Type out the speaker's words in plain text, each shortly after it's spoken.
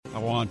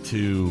want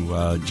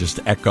to just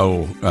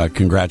echo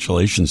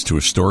congratulations to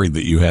a story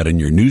that you had in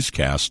your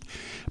newscast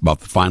about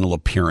the final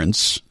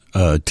appearance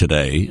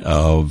today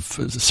of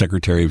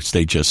Secretary of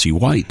State Jesse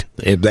White.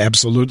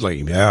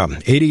 Absolutely, yeah.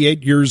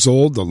 88 years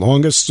old, the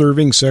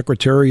longest-serving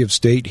Secretary of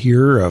State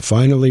here,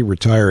 finally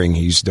retiring.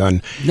 He's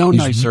done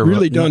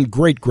done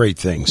great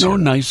things. No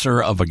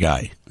nicer of a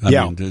guy. I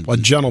mean, a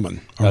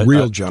gentleman, a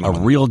real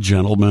gentleman. A real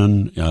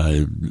gentleman,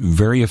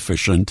 very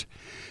efficient.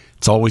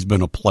 It's always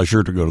been a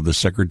pleasure to go to the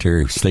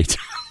Secretary of State's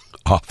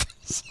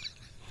office.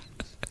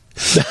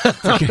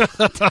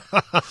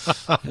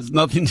 Has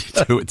nothing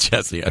to do with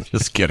Jesse. I'm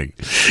just kidding.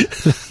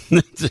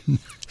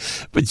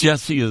 But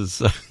Jesse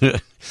is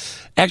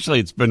actually,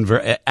 it's been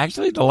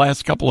the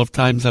last couple of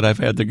times that I've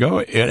had to go,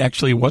 it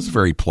actually was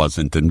very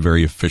pleasant and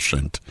very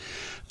efficient.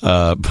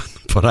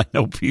 But I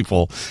know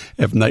people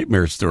have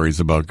nightmare stories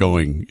about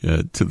going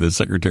to the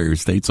Secretary of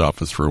State's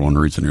office for one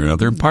reason or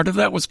another. And part of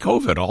that was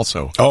COVID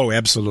also. Oh,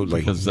 absolutely.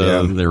 Because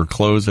they were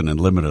closed and in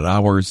limited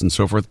hours and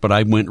so forth. But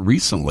I went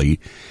recently.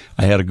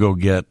 I had to go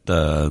get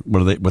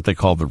what they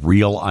call the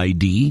Real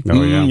ID.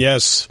 Oh, yeah.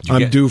 Yes,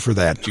 I'm due for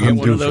that. Did you get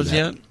one of those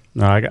yet?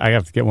 No, I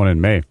have to get one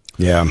in May.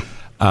 Yeah.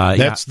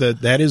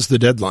 That is the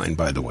deadline,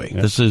 by the way.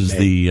 This is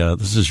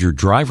this is your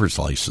driver's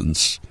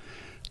license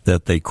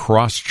that they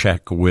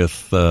cross-check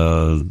with,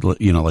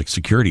 like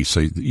security. So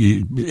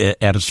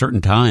at a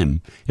certain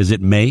time, is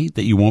it May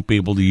that you won't be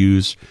able to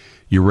use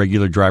your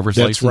regular driver's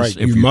license? That's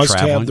right. You must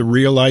have the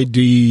Real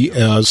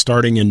ID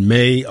starting in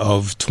May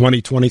of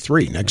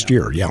 2023, next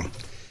year, yeah.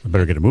 I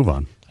better get a move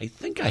on. I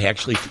think I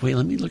actually,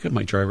 let me look at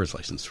my driver's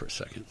license for a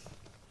second.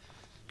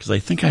 Because I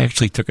think I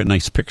actually took a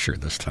nice picture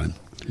this time.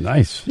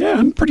 Nice. Yeah,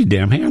 I'm pretty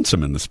damn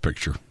handsome in this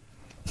picture.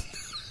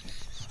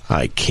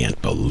 I can't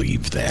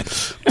believe that.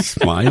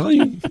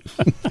 Smiling?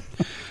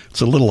 It's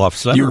a little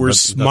off-center. You were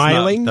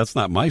smiling? That's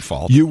not my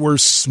fault. You were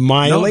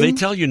smiling? No, they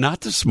tell you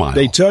not to smile.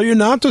 They tell you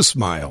not to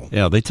smile.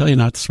 Yeah, they tell you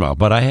not to smile.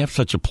 But I have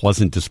such a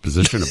pleasant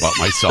disposition about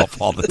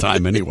myself all the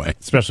time anyway.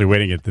 Especially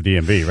waiting at the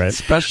DMV, right?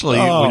 Especially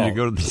when you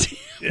go to the DMV.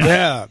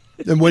 Yeah.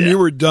 And when you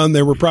were done,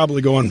 they were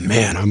probably going,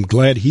 man, I'm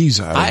glad he's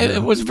out of here.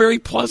 It was very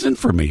pleasant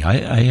for me.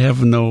 I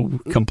have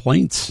no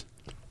complaints.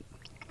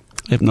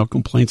 I have no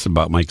complaints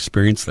about my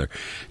experience there.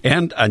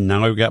 And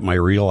now I've got my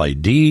Real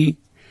ID.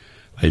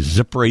 I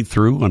zip right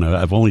through, and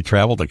I've only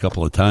traveled a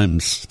couple of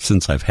times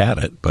since I've had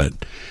it, but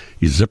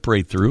you zip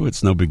right through.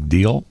 It's no big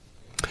deal.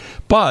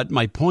 But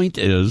my point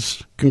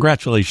is,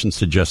 congratulations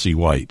to Jesse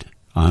White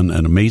on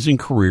an amazing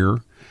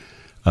career,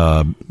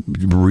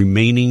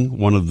 remaining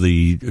one of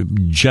the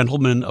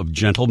gentlemen of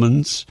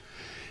gentlemen's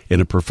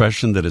in a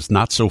profession that is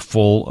not so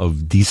full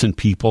of decent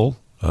people.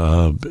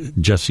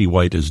 Jesse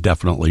White is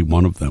definitely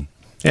one of them.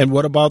 And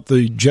what about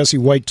the Jesse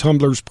White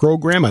Tumblers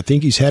program? I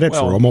think he's had it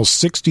for almost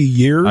 60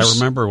 years. I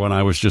remember when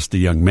I was just a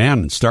young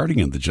man starting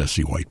in the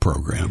Jesse White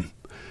program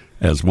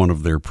as one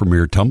of their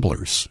premier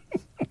tumblers.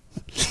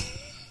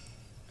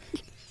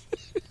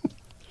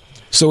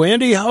 So,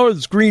 Andy, how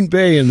is Green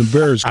Bay and the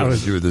Bears going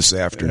to do this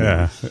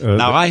afternoon?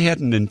 Now, I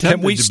hadn't intended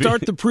Can we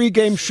start the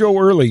pregame show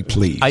early,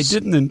 please? I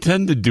didn't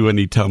intend to do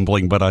any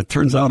tumbling, but it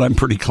turns out I'm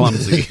pretty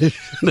clumsy.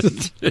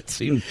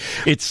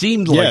 It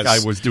seemed like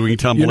I was doing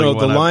tumbling. You know,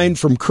 the line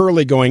from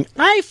Curly going,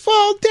 I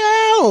fall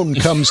down,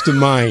 comes to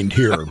mind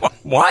here.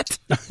 What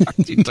are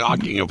you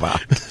talking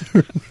about?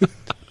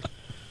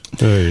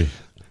 Hey.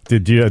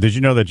 Did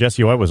you know that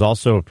Jesse White was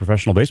also a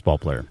professional baseball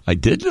player? I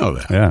did know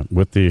that. Yeah,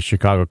 with the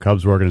Chicago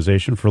Cubs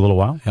organization for a little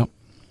while. Yep.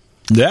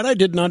 That I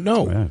did not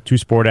know. Yeah,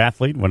 two-sport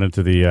athlete, went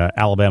into the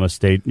Alabama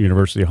State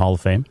University Hall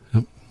of Fame.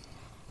 Yep.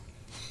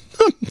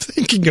 I'm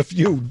thinking of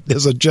you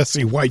as a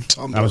Jesse White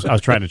tumbler. I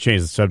was trying to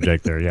change the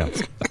subject there, yeah.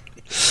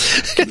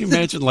 Can you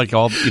imagine,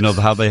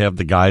 how they have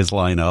the guys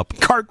line up?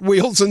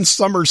 Cartwheels and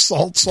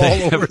somersaults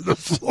over the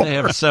floor. They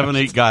have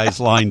 7-8 guys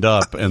lined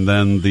up, and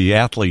then the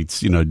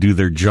athletes, do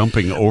their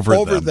jumping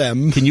over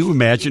them. Can you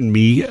imagine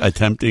me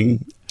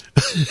attempting?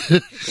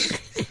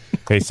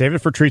 Okay, save it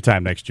for tree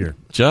time next year.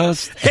 There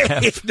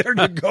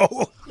you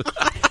go.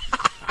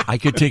 I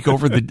could take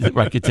over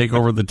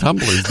the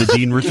tumblers, the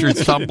Dean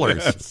Richards tumblers.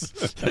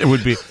 Yes. It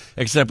would be,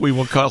 except we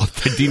will call it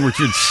the Dean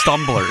Richards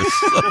stumblers.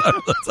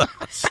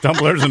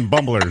 Stumblers and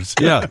bumblers.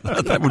 Yeah,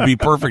 that would be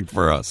perfect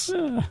for us.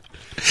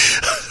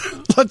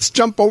 Let's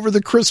jump over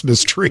the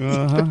Christmas tree.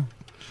 Uh-huh.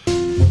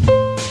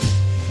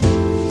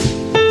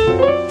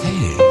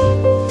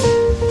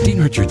 Hey,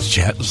 Dean Richards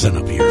jazzing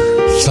up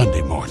here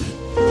Sunday morning.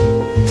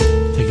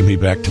 Taking me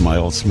back to my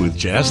old smooth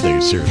jazz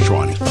days here,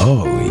 Schwani.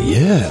 Oh,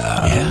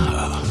 yeah.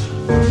 Yeah.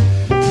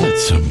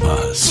 That's some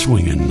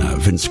swinging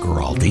Vince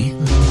Guaraldi.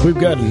 We've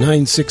got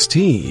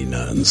 9:16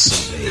 on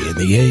Sunday in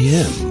the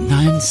AM.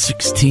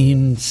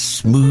 9:16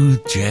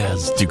 smooth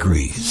jazz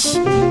degrees.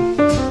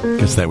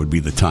 Guess that would be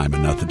the time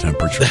and not the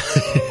temperature.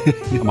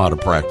 I'm out of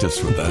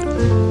practice with that.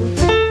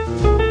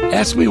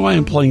 Ask me why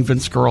I'm playing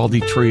Vince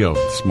Guaraldi Trio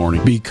this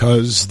morning.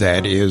 Because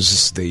that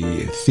is the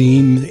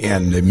theme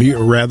and the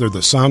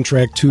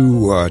soundtrack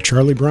to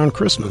Charlie Brown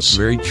Christmas.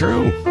 Very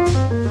true.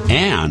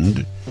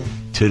 And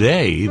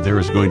today, there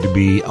is going to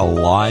be a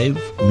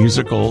live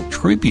musical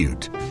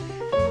tribute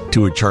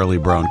to A Charlie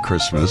Brown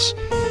Christmas,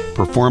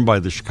 performed by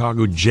the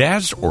Chicago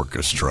Jazz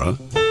Orchestra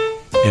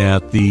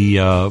at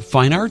the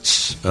Fine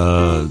Arts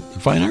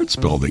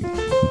Building,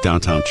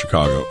 downtown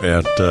Chicago,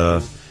 at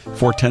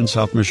 410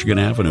 South Michigan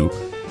Avenue,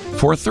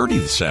 4:30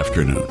 this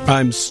afternoon.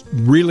 I'm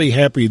really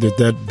happy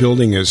that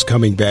building is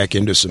coming back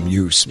into some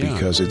use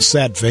because it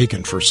sat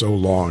vacant for so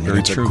long. Very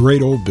it's true. A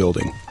great old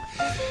building.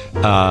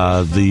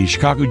 The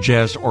Chicago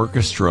Jazz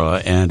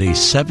Orchestra and a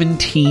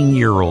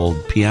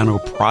 17-year-old piano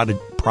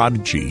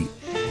prodigy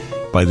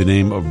by the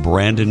name of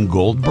Brandon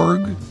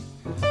Goldberg,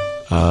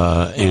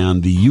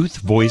 and the youth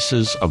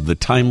voices of the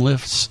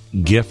Timeless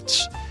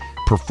Gifts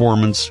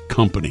Performance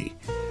Company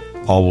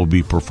all will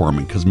be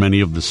performing, because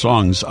many of the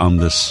songs on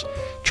this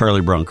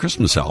Charlie Brown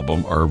Christmas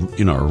album are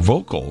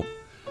vocal,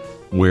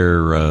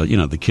 where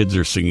the kids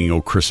are singing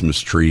 "Oh Christmas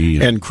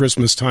Tree" and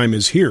Christmas time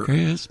is here.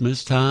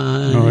 Christmas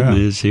time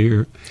is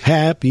here.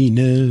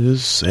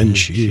 Happiness and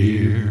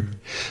cheer.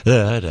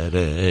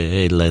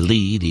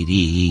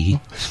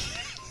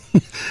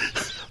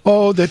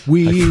 Oh, that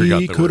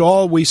we could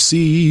always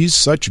see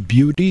such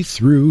beauty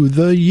through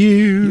the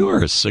year. You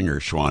are a singer,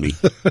 Schwani.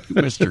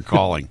 You missed your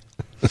calling.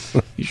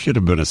 You should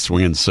have been a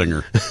swinging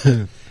singer.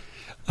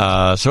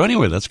 So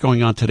anyway, that's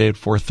going on today at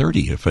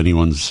 4:30. If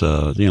anyone's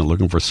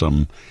looking for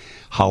some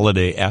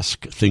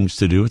holiday-esque things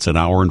to do, it's an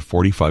hour and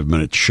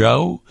 45-minute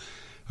show,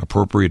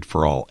 appropriate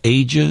for all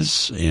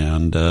ages,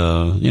 and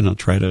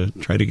try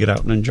to get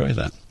out and enjoy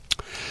that.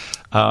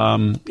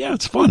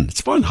 It's fun.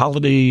 It's fun.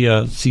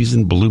 Holiday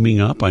season blooming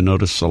up. I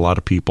notice a lot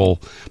of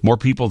people, more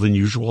people than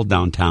usual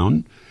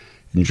downtown,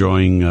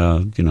 enjoying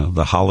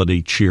the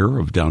holiday cheer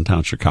of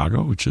downtown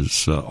Chicago, which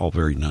is all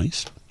very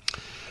nice.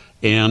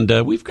 And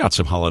we've got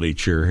some holiday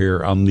cheer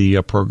here on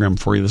the program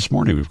for you this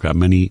morning. We've got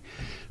many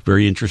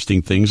very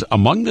interesting things.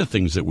 Among the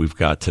things that we've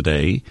got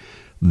today,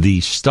 the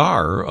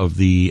star of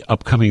the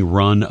upcoming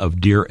run of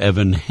Dear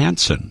Evan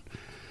Hansen,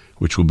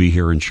 which will be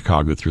here in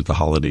Chicago through the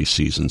holiday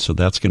season. So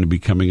that's going to be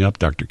coming up.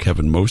 Dr.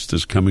 Kevin Most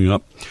is coming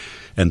up.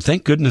 And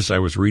thank goodness I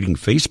was reading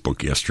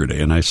Facebook yesterday,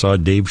 and I saw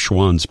Dave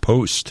Schwann's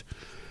post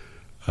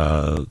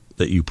that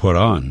you put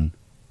on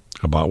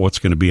about what's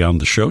going to be on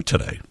the show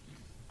today.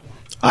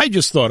 I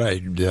just thought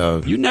I'd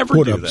you never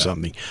put do up that.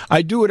 something.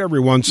 I do it every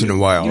once in a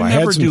while. You I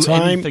never had some do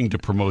time. anything to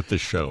promote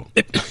this show.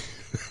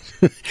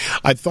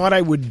 I thought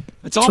I would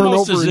It's turn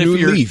almost over as a if new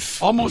you're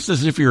leaf. almost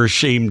as if you're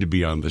ashamed to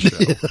be on the show.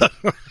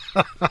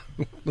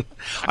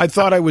 I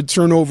thought I would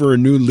turn over a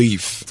new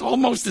leaf. It's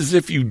almost as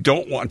if you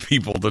don't want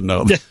people to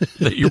know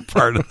that you're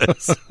part of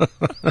this.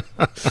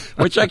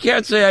 Which I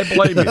can't say I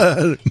blame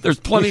you. There's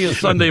plenty of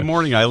Sunday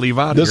morning I leave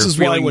out This here is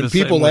why feeling when the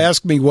same people way.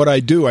 ask me what I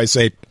do, I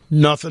say,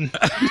 nothing. I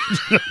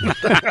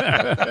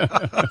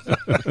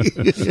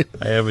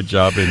have a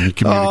job in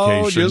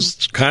communication.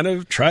 Just kind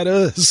of try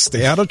to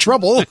stay out of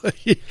trouble.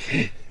 Here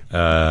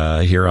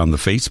on the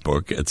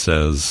Facebook, it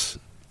says,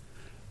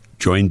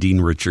 "Join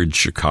Dean Richards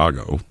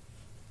Chicago."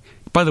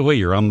 By the way,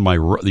 you're on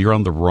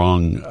the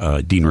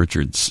wrong Dean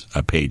Richards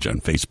page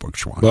on Facebook,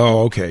 Schwan.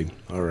 Oh, okay.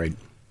 All right.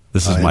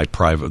 This is my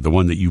private. The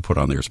one that you put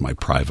on there is my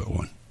private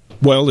one.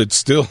 Well, it's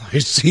still, I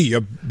see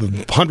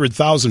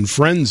 100,000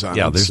 friends on it.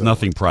 Yeah, there's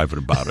nothing private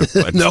about it.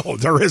 But no,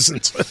 there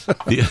isn't.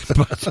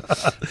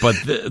 but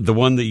the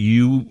one that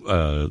you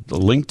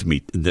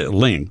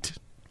linked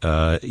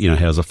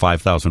has a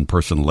 5,000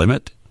 person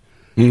limit.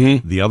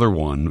 Mm-hmm. The other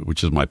one,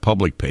 which is my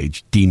public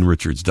page, Dean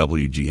Richards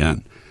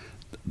WGN,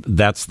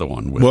 that's the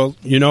one. Well,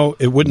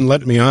 it wouldn't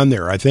let me on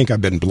there. I think I've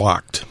been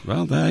blocked.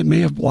 Well, I may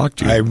have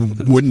blocked you. I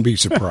wouldn't be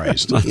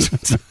surprised.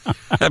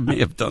 I may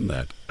have done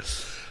that.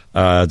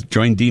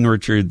 Join Dean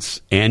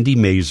Richards, Andy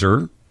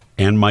Mazer,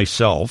 and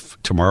myself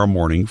tomorrow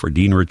morning for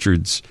Dean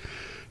Richards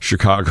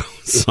Chicago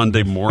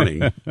Sunday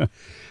morning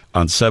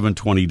on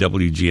 720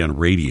 WGN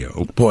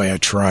Radio. Boy, I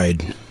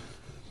tried.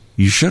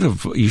 You should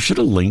have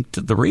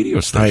linked the radio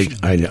station.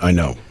 I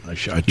know. I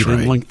tried. You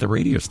didn't link the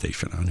radio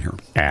station on here.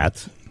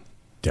 At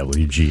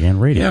WGN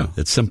Radio. Yeah,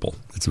 it's simple.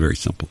 It's very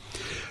simple.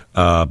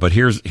 But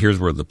here's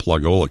where the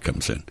plugola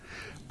comes in.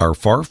 Our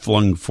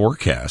far-flung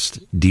forecast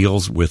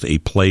deals with a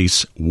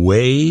place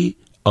way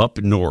up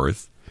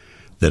north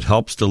that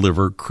helps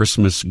deliver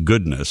Christmas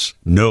goodness.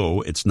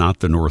 No, it's not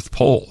the North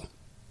Pole.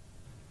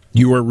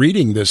 You are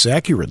reading this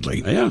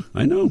accurately. Yeah,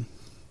 I know.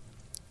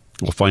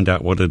 We'll find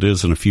out what it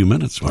is in a few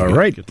minutes when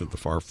we get to the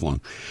far-flung.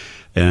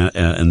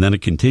 And then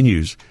it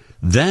continues.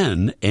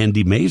 Then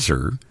Andy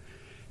Mazer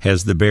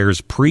has the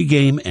Bears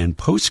pregame and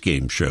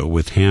postgame show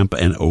with Hamp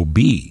and OB.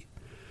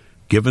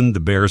 Given the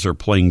Bears are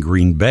playing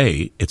Green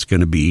Bay, it's going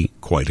to be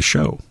quite a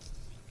show.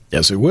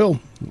 Yes, it will.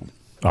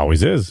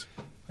 Always is.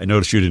 I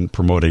noticed you didn't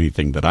promote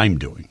anything that I'm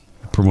doing.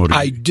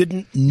 I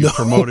didn't know. You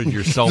promoted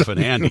yourself and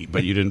Andy,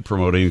 but you didn't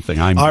promote anything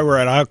I'm doing. All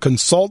right, I'll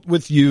consult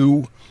with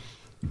you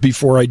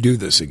before I do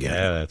this again.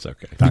 Yeah, that's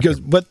okay.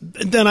 But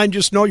then I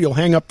just know you'll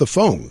hang up the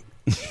phone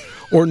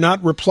or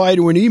not reply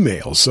to an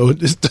email. So it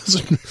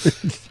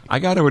doesn't. I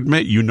got to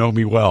admit, you know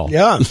me well.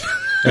 Yeah.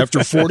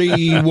 After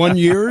 41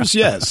 years,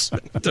 yes.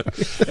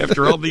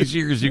 After all these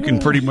years, you can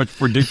pretty much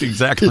predict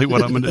exactly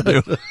what I'm going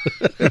to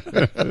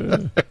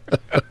do.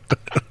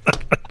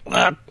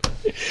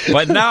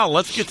 But now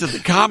let's get to the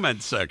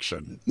comment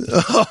section.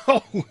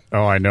 Oh,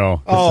 I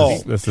know.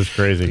 This is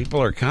crazy.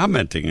 People are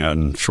commenting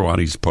on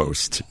Shwani's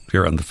post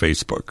here on the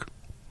Facebook.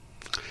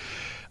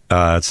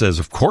 It says,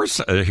 of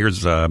course,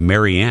 here's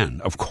Mary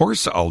Ann. Of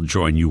course I'll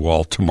join you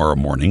all tomorrow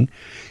morning.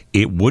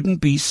 It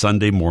wouldn't be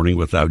Sunday morning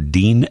without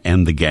Dean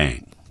and the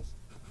gang.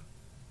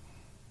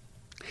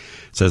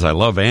 It says, I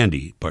love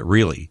Andy, but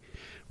really,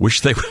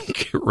 wish they would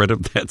get rid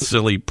of that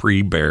silly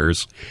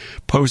pre-Bears,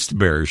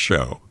 post-Bears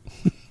show.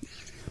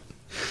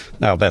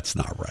 Now, that's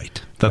not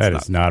right.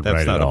 That's not right at all.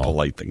 That's not a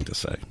polite thing to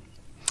say.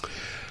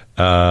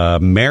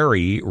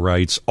 Mary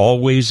writes,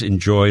 always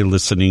enjoy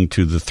listening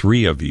to the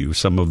three of you,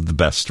 some of the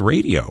best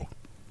radio.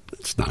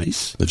 That's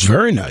nice. That's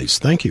very nice.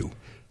 Thank you.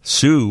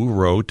 Sue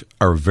wrote,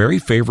 our very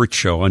favorite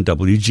show on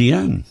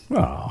WGN.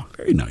 Oh,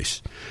 very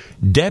nice.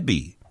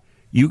 Debbie,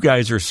 you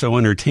guys are so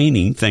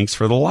entertaining. Thanks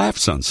for the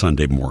laughs on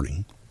Sunday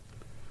morning.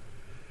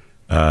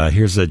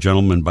 Here's a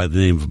gentleman by the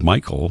name of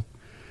Michael.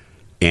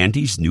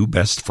 Andy's new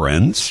best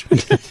friends.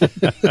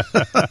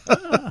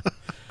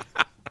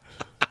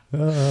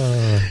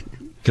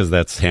 Because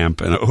that's Hamp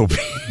and Opie.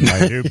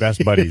 My new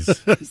best buddies.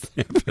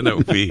 Hamp and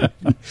Opie.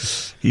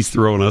 He's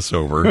throwing us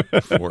over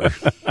for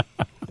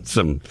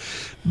some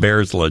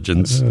Bears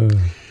legends. Here's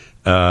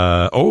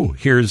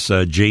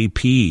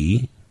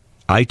JP.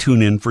 I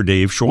tune in for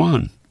Dave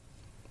Schwann.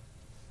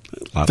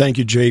 Thank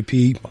you,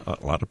 JP.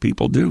 A lot of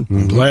people do.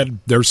 I'm glad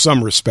there's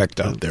some respect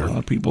out there. A lot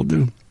of people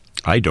do.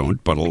 I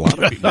don't, but a lot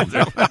of people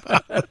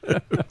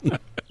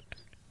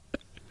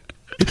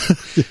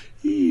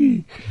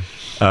do.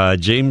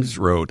 James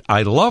wrote,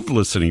 I love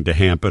listening to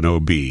Hamp and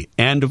OB,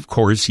 and of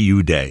course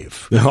you,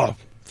 Dave. Oh,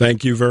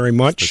 thank you very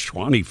much. It's the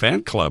Schwani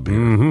fan club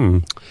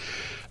here.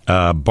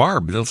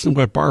 Barb, listen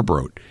to what Barb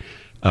wrote.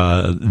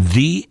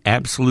 The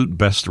absolute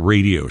best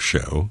radio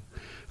show.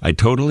 I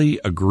totally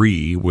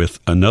agree with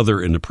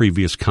another in the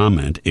previous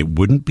comment. It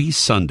wouldn't be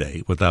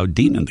Sunday without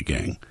Dean and the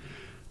gang.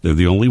 They're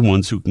the only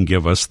ones who can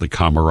give us the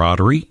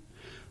camaraderie,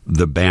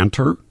 the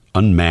banter,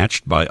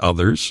 unmatched by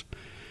others.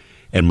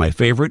 And my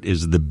favorite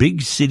is the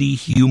big city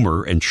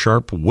humor and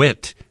sharp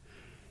wit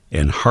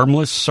and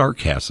harmless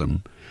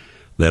sarcasm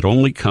that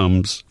only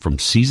comes from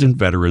seasoned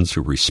veterans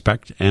who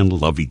respect and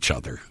love each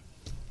other.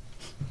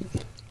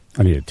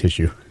 I need a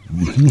tissue.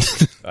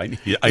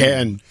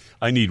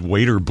 I need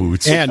waiter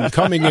boots. And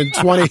coming in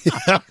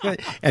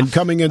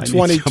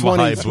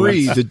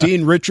 2023, the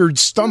Dean Richards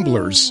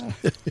Stumblers.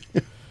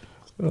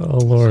 Oh,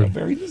 Lord.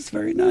 That's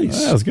very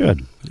nice. That was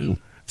good. Yeah.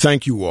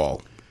 Thank you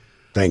all.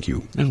 Thank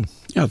you.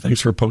 Yeah,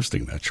 thanks for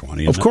posting that,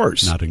 Schwani. Of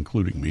course. Not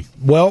including me.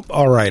 Well,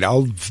 all right.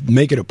 I'll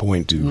make it a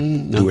point to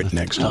do it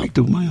next week. I'll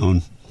do my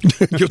own.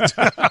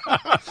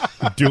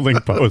 Dueling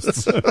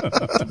posts. Do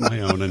my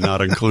own and not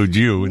include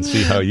you and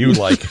see how you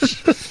like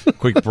it.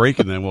 Quick break,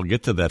 and then we'll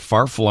get to that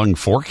far-flung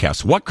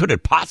forecast. What could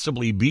it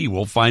possibly be?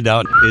 We'll find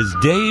out. Is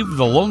Dave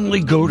the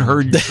lonely goat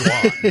herd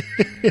Schwan?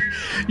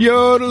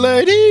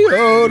 Yodelady,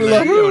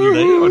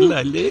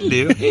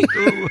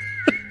 yodelady.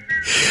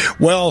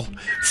 Well,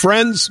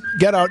 friends,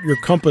 get out your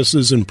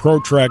compasses and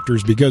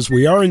protractors because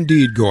we are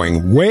indeed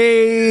going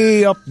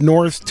way up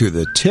north to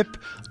the tip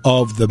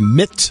of the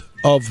mitt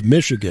of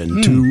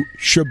Michigan to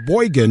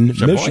Sheboygan,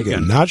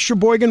 Michigan. Not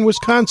Sheboygan,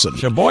 Wisconsin.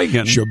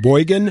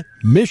 Sheboygan,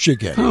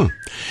 Michigan,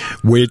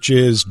 which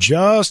is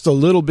just a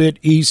little bit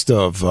east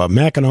of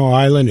Mackinac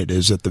Island. It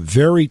is at the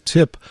very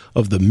tip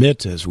of the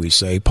mitt, as we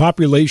say.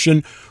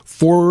 Population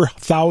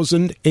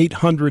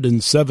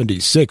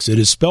 4,876. It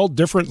is spelled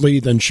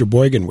differently than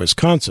Sheboygan,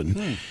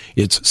 Wisconsin.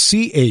 It's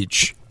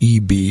Cheboygan,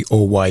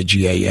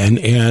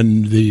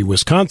 and the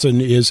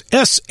Wisconsin is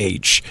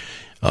Sheboygan.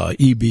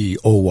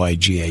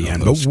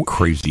 Those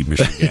crazy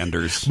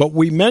Michiganders. But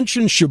we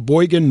mentioned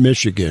Sheboygan,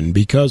 Michigan,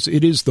 because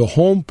it is the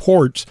home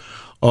port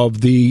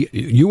of the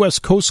U.S.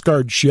 Coast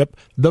Guard ship,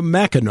 the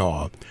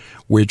Mackinac,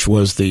 which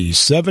was the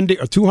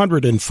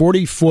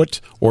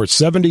 240-foot or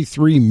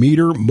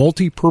 73-meter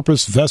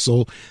multi-purpose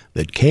vessel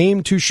that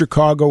came to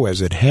Chicago,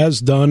 as it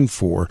has done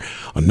for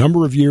a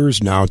number of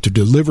years now, to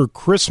deliver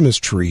Christmas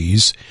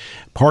trees,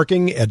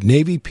 parking at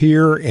Navy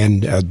Pier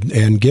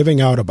and giving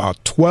out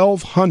about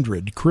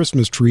 1,200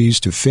 Christmas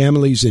trees to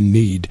families in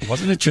need.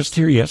 Wasn't it just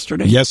here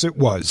yesterday? Yes, it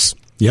was.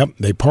 Yep,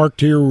 they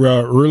parked here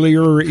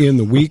earlier in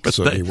the week,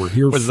 so they were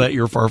here. Was that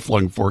your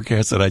far-flung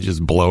forecast? Did I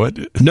just blow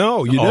it?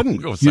 No, you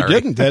didn't. You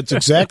didn't. That's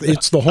exactly.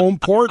 It's the home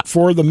port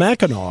for the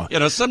Mackinac. You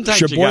know, sometimes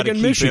Sheboygan, you got to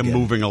keep Michigan. Him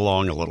moving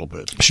along a little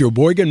bit.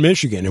 Sheboygan,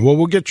 Michigan, and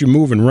we'll get you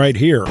moving right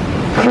here.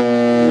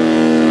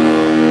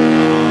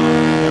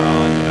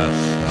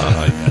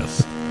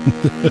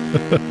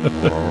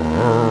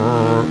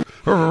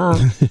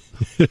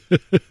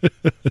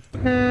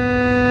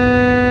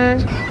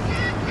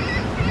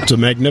 It's a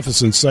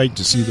magnificent sight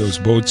to see those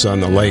boats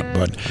on the lake,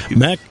 but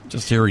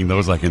just hearing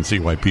those, I can see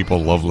why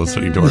people love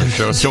listening to our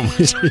show so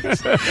much.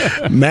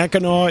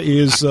 Mackinac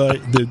is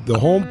the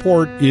home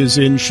port is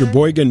in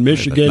Sheboygan,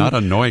 Michigan, not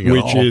annoying at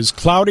all. Which is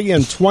cloudy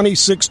and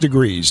 26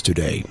 degrees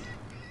today.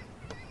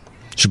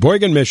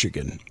 Sheboygan,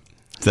 Michigan.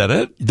 Is that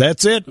it?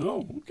 That's it.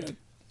 Oh, okay.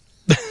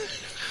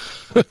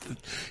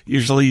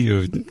 Usually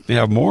you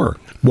have more.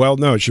 Well,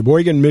 no,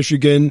 Sheboygan,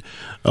 Michigan,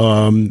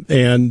 and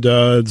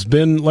it's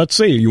been, let's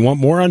see, you want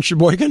more on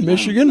Sheboygan,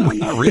 Michigan? No,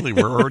 not really.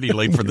 We're already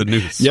late for the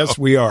news. Yes,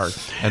 we are.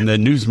 And the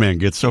newsman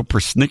gets so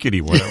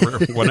persnickety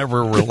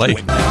whenever we're late.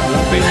 It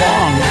won't be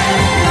long.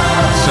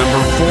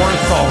 December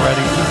 4th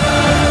already.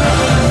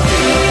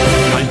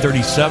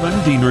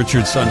 9:37, Dean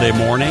Richards Sunday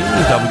morning,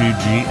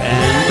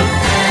 WGN.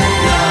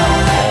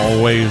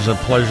 Always a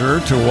pleasure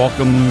to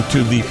welcome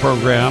to the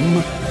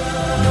program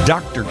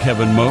Dr.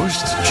 Kevin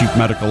Most, Chief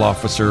Medical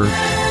Officer,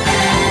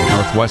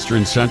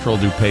 Northwestern Central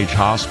DuPage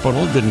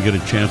Hospital. Didn't get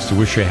a chance to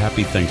wish you a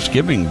happy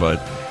Thanksgiving, but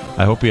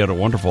I hope you had a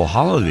wonderful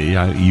holiday,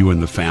 you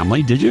and the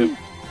family. Did you?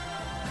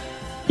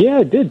 Yeah,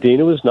 I did, Dean.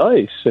 It was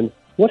nice. And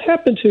what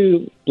happened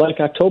to,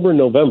 October,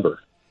 November?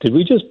 Did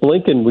we just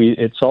blink and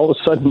it's all of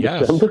a sudden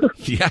December?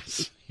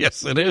 Yes,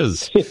 it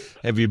is.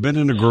 Have you been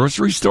in a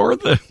grocery store?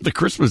 The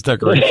Christmas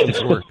decorations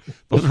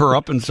those were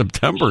up in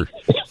September.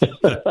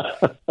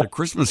 The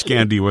Christmas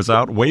candy was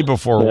out way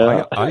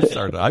before I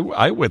started.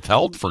 I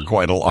withheld for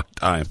quite a long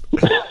time.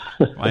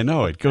 I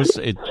know it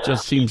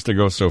just seems to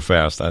go so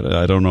fast.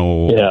 I don't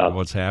know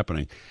what's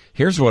happening.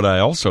 Here's what I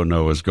also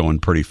know is going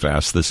pretty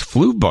fast. This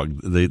flu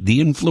bug,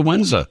 the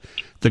influenza,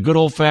 the good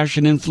old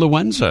fashioned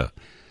influenza,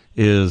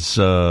 is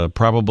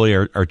probably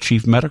our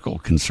chief medical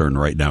concern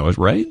right now.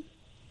 Right?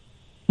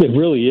 It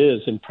really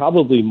is, and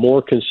probably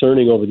more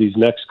concerning over these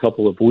next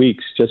couple of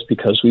weeks, just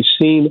because we've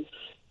seen,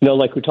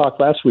 like we talked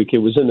last week, it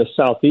was in the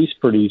southeast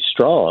pretty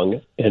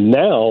strong, and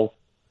now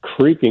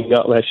creeping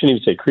up, I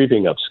shouldn't even say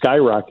creeping up,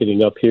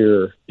 skyrocketing up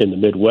here in the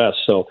Midwest.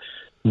 So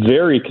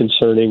very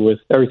concerning with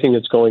everything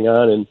that's going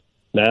on. And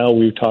now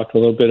we've talked a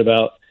little bit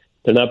about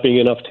there not being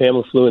enough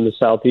Tamiflu in the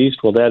southeast.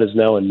 Well, that is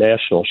now a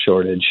national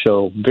shortage.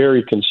 So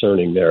very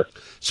concerning there.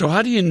 So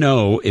how do you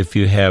know if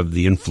you have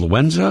the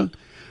influenza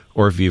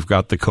or if you've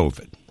got the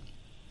COVID?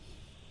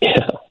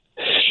 Yeah.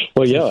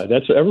 Well, yeah,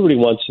 that's what everybody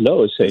wants to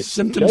know.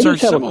 Symptoms are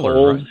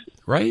similar,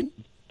 right?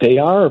 They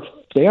are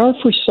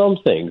for some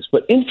things,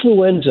 but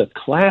influenza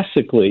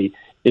classically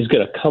is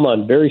going to come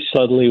on very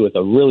suddenly with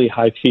a really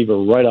high fever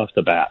right off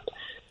the bat.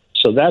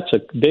 So that's a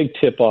big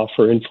tip-off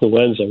for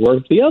influenza,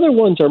 where the other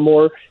ones are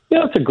more,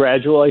 it's a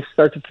gradual. I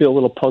start to feel a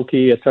little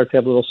punky. I start to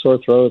have a little sore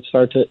throat,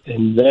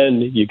 and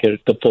then you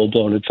get the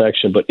full-blown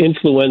infection. But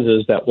influenza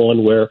is that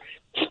one where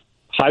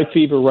high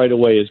fever right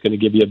away is going to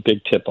give you a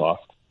big tip-off.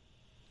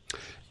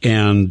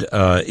 And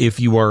if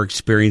you are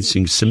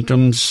experiencing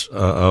symptoms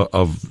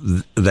of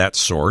that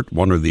sort,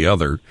 one or the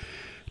other,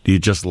 do you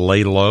just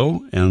lay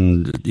low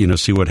and,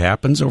 see what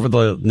happens over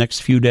the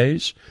next few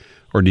days?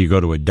 Or do you go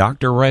to a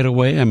doctor right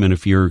away? I mean,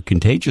 if you're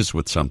contagious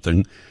with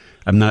something,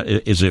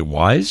 is it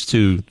wise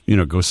to,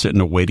 go sit in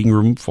a waiting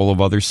room full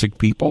of other sick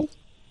people?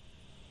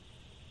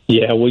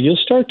 Yeah, well, you'll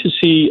start to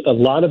see a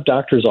lot of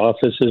doctors'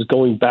 offices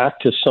going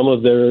back to some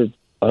of their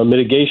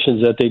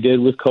mitigations that they did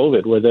with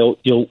COVID, where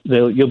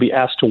you'll be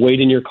asked to wait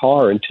in your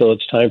car until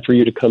it's time for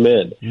you to come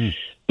in.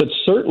 But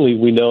certainly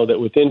we know that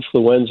with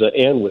influenza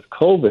and with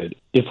COVID,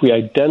 if we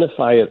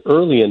identify it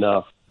early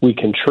enough, we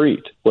can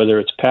treat, whether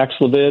it's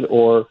Paxlovid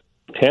or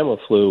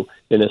Tamiflu,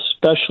 and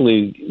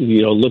especially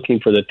looking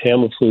for the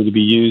Tamiflu to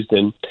be used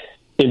in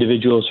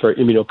individuals who are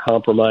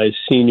immunocompromised,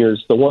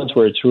 seniors, the ones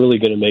where it's really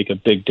going to make a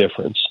big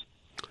difference.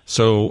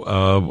 So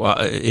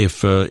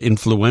if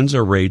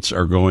influenza rates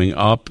are going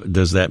up,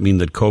 does that mean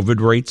that COVID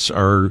rates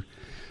are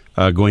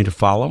going to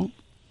follow?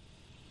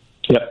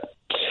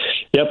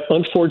 Yep.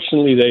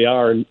 Unfortunately, they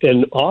are,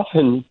 and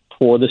often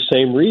for the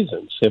same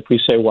reasons. If we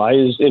say, why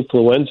is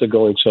influenza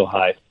going so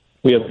high?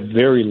 We have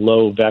very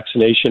low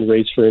vaccination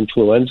rates for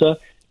influenza.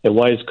 And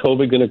why is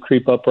COVID going to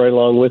creep up right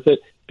along with it?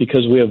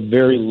 Because we have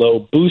very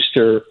low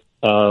booster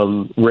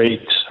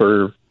rates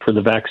for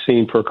the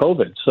vaccine for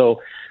COVID.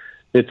 So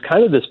it's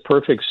kind of this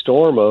perfect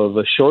storm of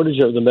a shortage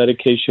of the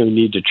medication we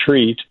need to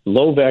treat,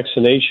 low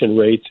vaccination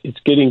rates, it's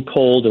getting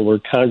cold, and we're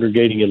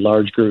congregating in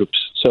large groups.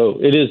 So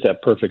it is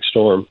that perfect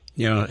storm.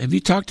 Yeah. Have you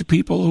talked to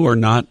people who are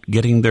not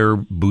getting their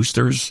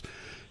boosters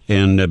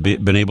and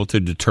been able to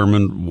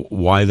determine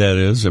why that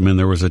is? I mean,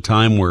 there was a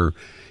time where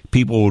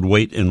people would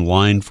wait in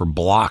line for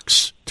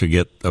blocks to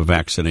get a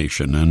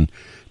vaccination, and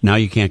now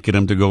you can't get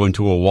them to go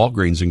into a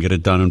Walgreens and get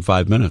it done in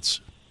 5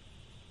 minutes.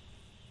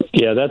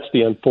 Yeah, that's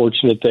the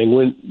unfortunate thing.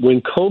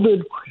 When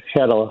COVID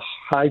had a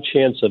high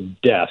chance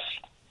of death,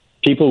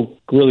 people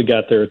really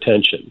got their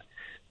attention.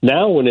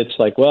 Now when it's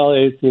like, well,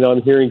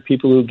 I'm hearing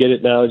people who get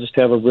it now just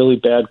have a really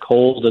bad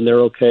cold and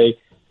they're okay.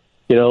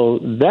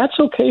 That's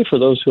okay for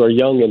those who are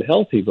young and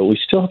healthy, but we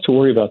still have to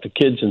worry about the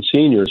kids and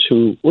seniors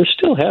who we're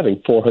still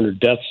having 400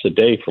 deaths a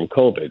day from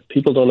COVID.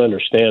 People don't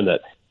understand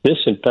that this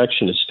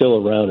infection is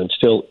still around and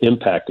still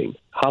impacting.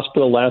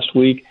 Hospital last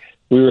week,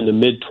 we were in the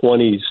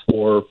mid-20s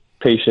for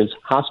patients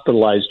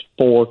hospitalized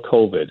for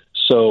COVID.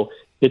 So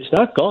it's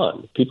not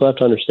gone. People have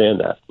to understand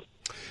that.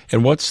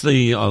 And what's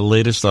the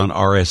latest on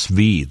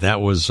RSV? That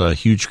was a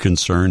huge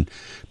concern,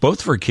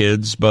 both for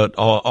kids, but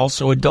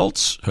also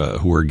adults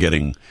who are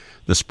getting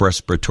this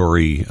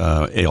respiratory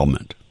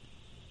ailment.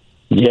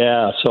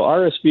 Yeah, so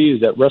RSV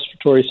is that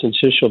respiratory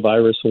syncytial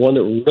virus, the one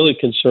that we're really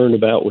concerned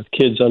about with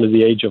kids under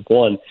the age of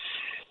 1.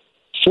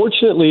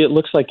 Fortunately, it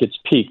looks like it's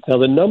peaked. Now,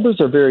 the numbers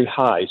are very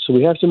high, so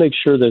we have to make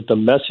sure that the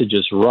message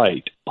is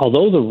right.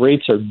 Although the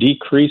rates are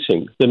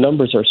decreasing, the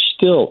numbers are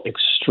still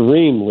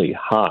extremely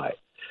high.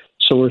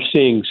 So we're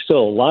seeing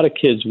still a lot of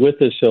kids with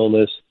this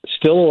illness,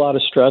 still a lot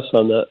of stress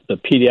on the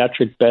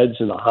pediatric beds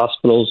in the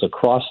hospitals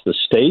across the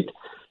state.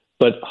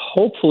 But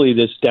hopefully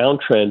this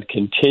downtrend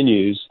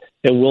continues,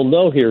 and we'll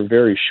know here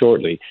very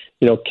shortly.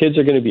 Kids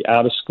are going to be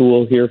out of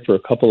school here for a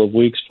couple of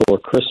weeks for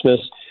Christmas.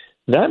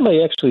 That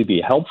may actually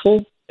be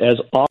helpful, as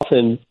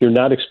often you're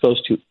not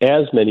exposed to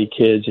as many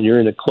kids and you're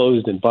in a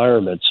closed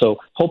environment. So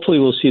hopefully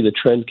we'll see the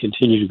trend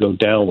continue to go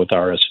down with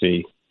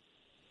RSV.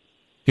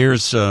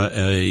 Here's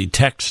a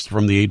text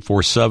from the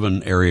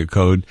 847 area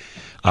code.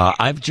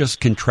 I've just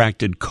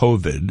contracted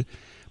COVID.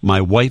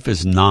 My wife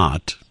has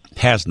not.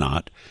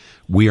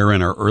 We are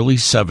in our early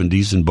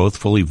 70s and both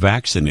fully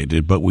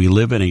vaccinated, but we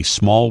live in a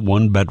small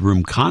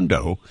one-bedroom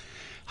condo.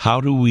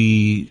 How do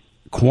we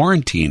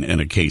quarantine in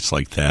a case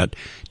like that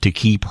to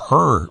keep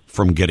her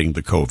from getting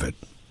the COVID?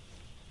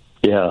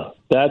 Yeah,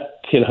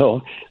 that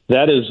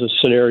is a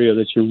scenario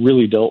that you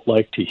really don't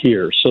like to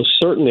hear. So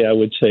certainly I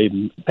would say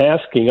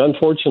masking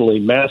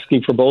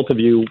for both of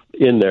you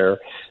in there.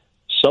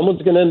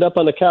 Someone's going to end up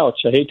on the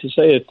couch. I hate to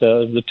say it,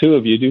 the two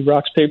of you do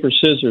rocks, paper,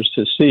 scissors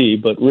to see,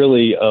 but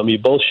really you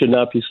both should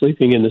not be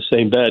sleeping in the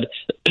same bed.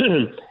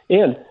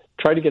 And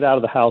try to get out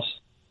of the house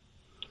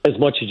as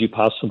much as you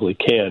possibly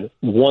can,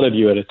 one of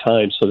you at a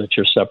time, so that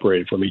you're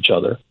separated from each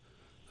other.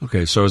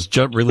 Okay, so it's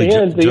really...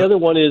 And the other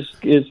one is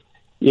if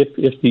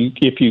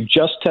you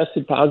just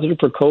tested positive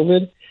for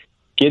COVID,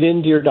 get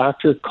into your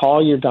doctor,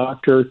 call your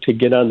doctor to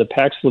get on the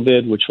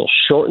Paxlovid, which will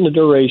shorten the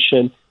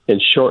duration and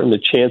shorten the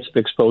chance of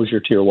exposure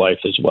to your wife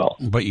as well.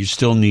 But you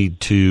still need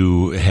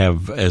to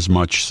have as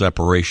much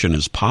separation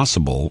as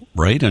possible,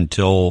 right?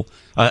 Until,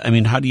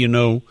 how do you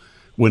know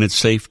when it's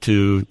safe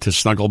to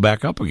snuggle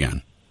back up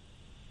again?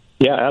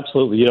 Yeah,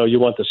 absolutely. You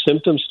want the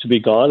symptoms to be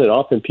gone, and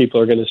often people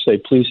are going to say,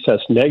 please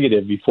test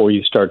negative before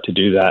you start to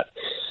do that.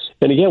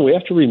 And again, we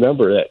have to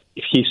remember that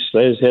if he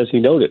says, as he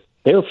noted,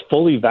 they're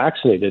fully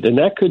vaccinated, and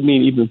that could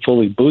mean even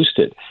fully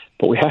boosted.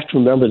 But we have to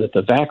remember that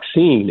the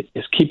vaccine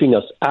is keeping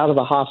us out of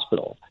the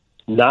hospital,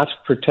 not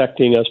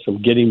protecting us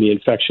from getting the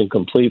infection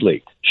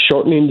completely,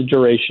 shortening the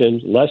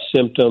duration, less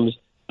symptoms,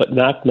 but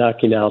not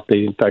knocking out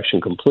the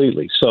infection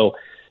completely. So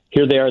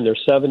here they are in their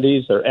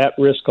 70s. They're at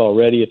risk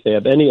already. If they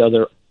have any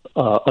other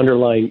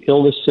underlying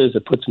illnesses,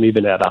 it puts them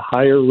even at a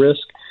higher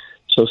risk.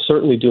 So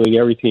certainly doing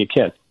everything you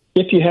can.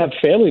 If you have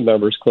family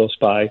members close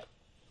by,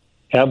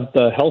 have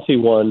the healthy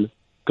one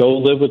go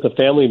live with the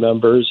family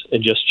members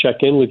and just check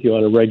in with you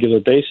on a regular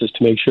basis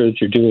to make sure that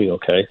you're doing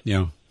okay.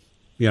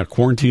 Yeah,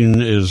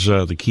 quarantine is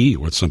the key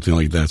with something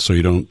like that, so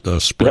you don't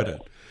spread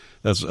it.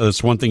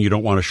 That's one thing you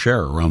don't want to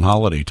share around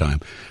holiday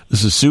time.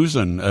 This is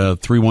Susan,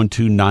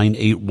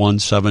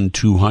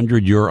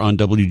 312-981-7200. You're on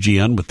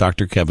WGN with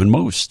Dr. Kevin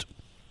Most.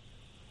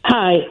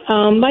 Hi.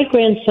 My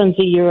grandson's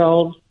a year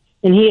old,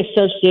 and he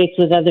associates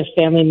with other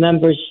family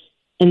members,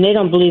 and they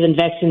don't believe in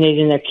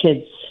vaccinating their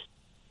kids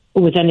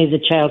with any of the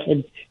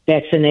childhood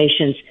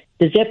vaccinations.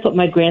 Does that put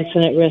my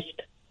grandson at risk?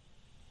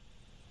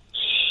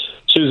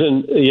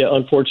 Susan, yeah,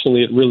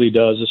 unfortunately it really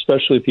does,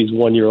 especially if he's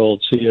 1 year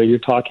old. So, you're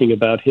talking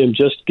about him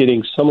just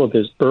getting some of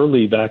his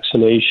early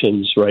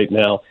vaccinations right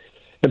now.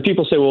 And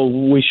people say, well,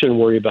 we shouldn't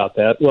worry about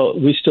that. Well,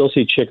 we still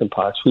see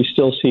chickenpox. We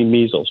still see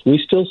measles. We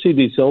still see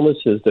these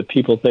illnesses that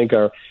people think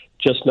are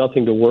just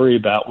nothing to worry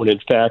about when, in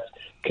fact,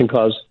 can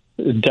cause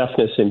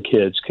deafness in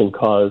kids, can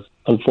cause,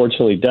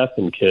 unfortunately, death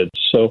in kids.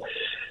 So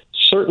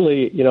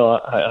certainly,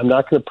 I'm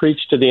not going to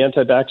preach to the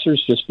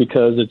anti-vaxxers just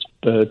because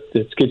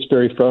it gets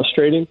very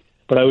frustrating.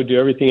 But I would do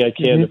everything I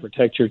can to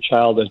protect your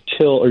child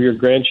or your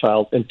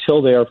grandchild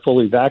until they are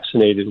fully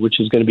vaccinated, which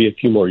is going to be a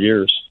few more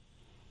years.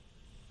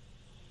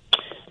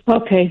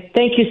 Okay.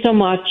 Thank you so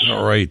much.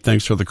 All right.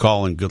 Thanks for the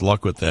call and good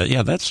luck with that.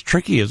 Yeah, that's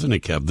tricky, isn't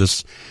it, Kev?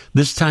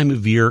 This time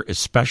of year,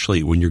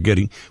 especially when you're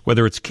getting,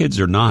 whether it's kids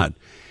or not,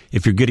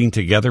 if you're getting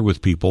together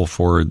with people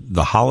for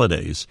the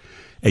holidays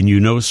and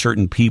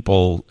certain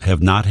people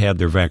have not had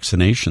their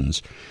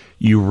vaccinations,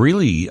 you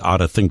really ought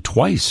to think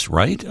twice,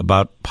 right,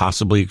 about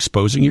possibly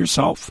exposing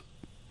yourself?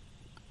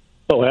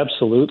 Oh,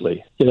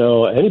 absolutely.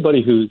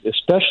 Anybody who,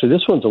 especially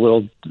this one's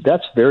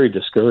that's very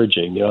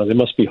discouraging. They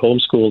must be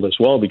homeschooled as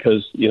well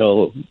because,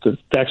 the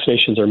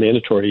vaccinations are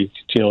mandatory,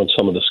 in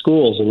some of the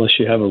schools unless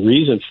you have a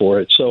reason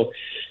for it. So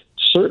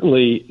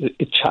certainly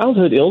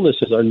childhood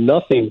illnesses are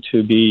nothing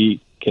to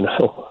be,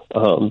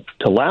 to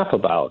laugh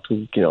about.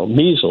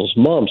 Measles,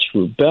 mumps,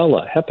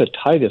 rubella,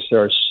 hepatitis.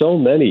 There are so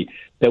many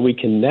that we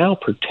can now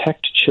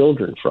protect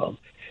children from.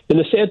 And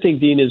the sad thing,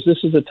 Dean, is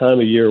this is a time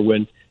of year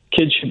when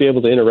kids should be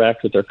able to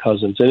interact with their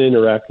cousins and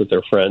interact with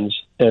their friends.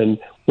 And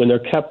when they're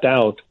kept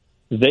out,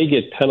 they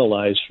get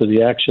penalized for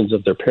the actions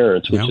of their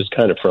parents, which is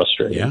kind of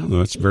frustrating. Yeah,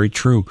 that's very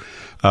true.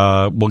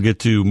 We'll get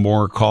to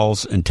more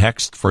calls and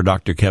text for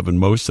Dr. Kevin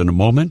Most in a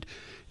moment.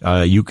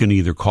 You can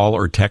either call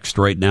or text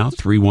right now,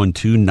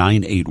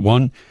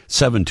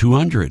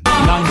 312-981-7200.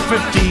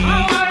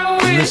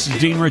 9:50. And this is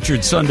Dean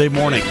Richards, Sunday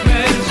morning.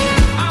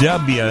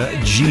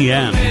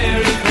 WGN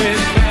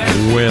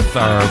with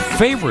our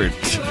favorite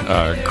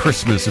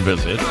Christmas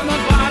visit,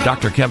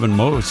 Dr. Kevin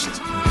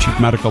Most, Chief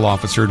Medical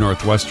Officer,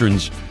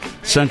 Northwestern's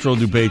Central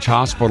DuPage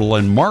Hospital,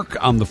 and Mark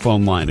on the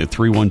phone line at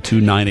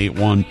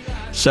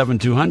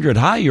 312-981-7200.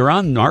 Hi, you're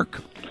on,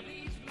 Mark.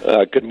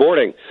 Good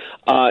morning.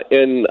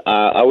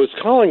 I was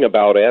calling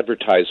about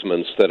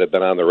advertisements that have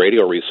been on the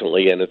radio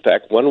recently, and in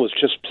fact, one was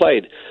just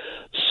played.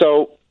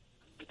 So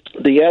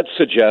the ad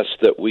suggests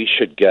that we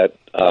should get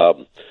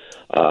the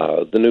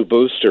new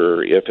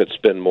booster if it's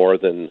been more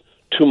than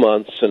 2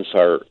 months since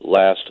our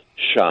last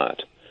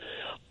shot.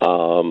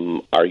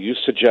 Are you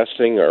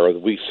suggesting, or are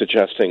we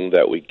suggesting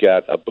that we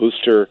get a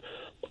booster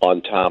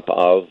on top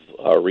of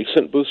a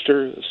recent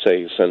booster,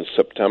 say since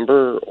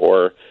September?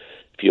 Or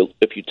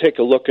if you take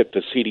a look at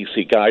the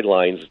CDC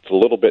guidelines, it's a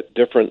little bit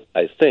different,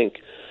 I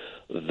think,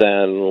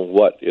 than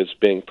what is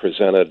being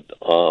presented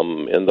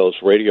in those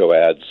radio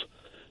ads,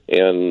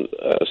 and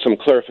some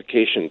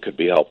clarification could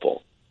be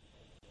helpful.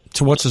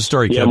 So what's the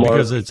story, Kevin?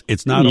 Because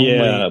it's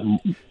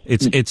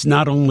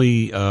not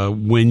only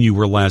when you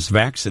were last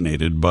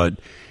vaccinated, but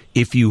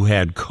if you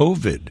had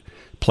COVID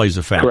plays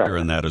a factor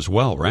in that as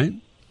well, right?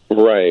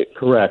 Right.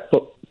 Correct.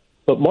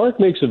 But Mark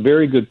makes a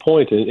very good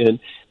point, and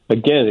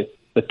again,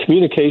 the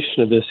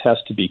communication of this has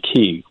to be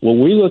key. What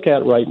we look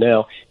at right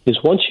now is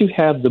once you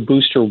have the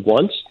booster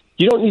once,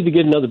 you don't need to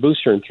get another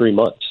booster in 3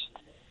 months.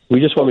 We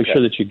just want to make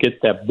sure that you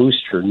get that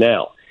booster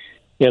now.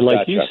 And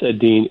like you said,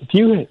 Dean,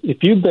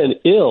 if you've been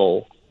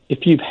ill,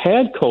 if you've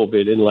had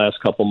COVID in the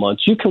last couple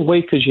months, you can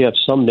wait because you have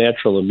some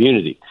natural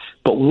immunity.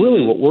 But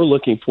really what we're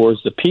looking for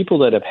is the people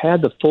that have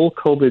had the full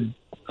COVID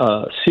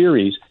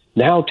series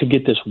now to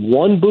get this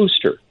one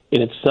booster.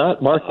 And it's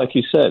not, Mark, like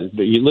you said,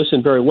 but you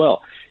listened very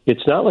well.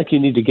 It's not like you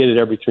need to get it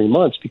every 3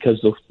 months, because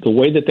the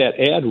way that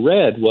ad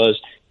read was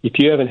if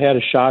you haven't had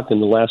a shot in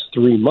the last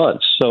 3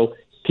 months. So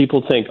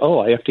people think, oh,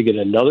 I have to get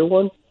another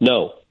one?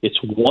 No, it's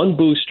one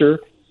booster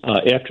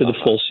after the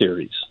full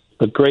series.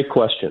 But great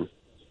question.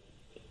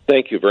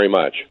 Thank you very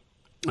much.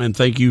 And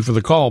thank you for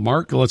the call,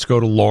 Mark. Let's go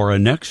to Laura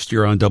next.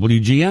 You're on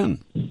WGN.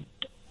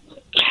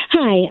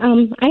 Hi.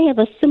 I have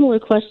a similar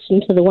question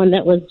to the one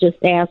that was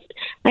just asked.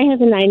 I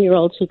have a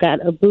 9-year-old who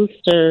got a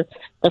booster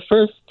the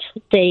first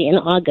day in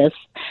August,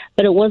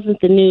 but it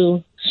wasn't the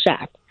new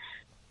shot.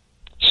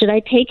 Should I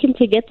take him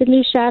to get the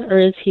new shot, or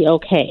is he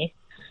okay?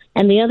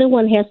 And the other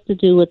one has to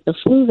do with the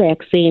flu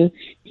vaccine.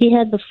 He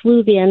had the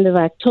flu the end of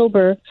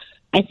October.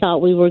 I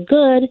thought we were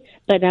good,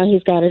 but now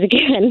he's got it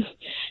again.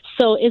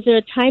 So is there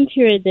a time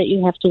period that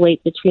you have to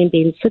wait between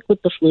being sick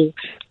with the flu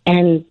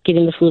and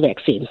getting the flu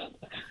vaccine?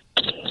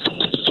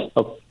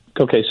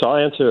 Okay, so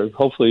I'll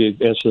hopefully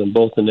answer them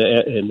both in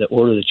the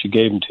order that you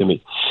gave them to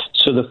me.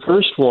 So the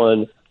first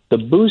one, the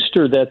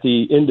booster that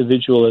the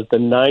individual, the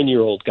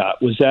 9-year-old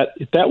got,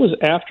 if that was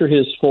after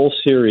his full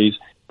series,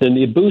 then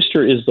the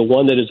booster is the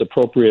one that is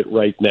appropriate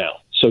right now.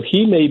 So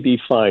he may be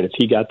fine if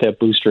he got that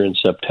booster in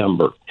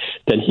September.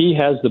 Then he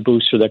has the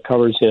booster that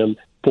covers him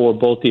for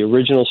both the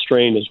original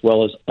strain as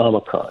well as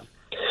Omicron.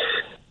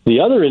 The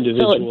other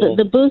individual... So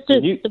the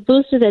booster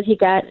that he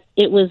got,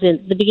 it was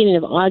in the beginning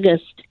of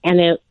August,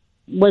 and it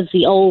was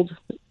the old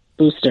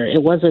booster.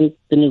 It wasn't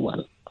the new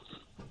one.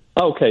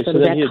 Okay, so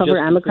does that cover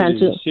Omicron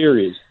too?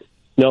 Series.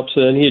 Nope,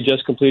 so then he had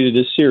just completed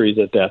his series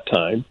at that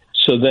time.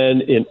 So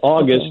then in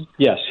August,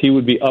 yes, he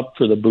would be up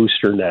for the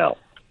booster now.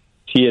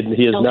 He has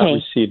not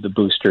received the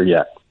booster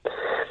yet.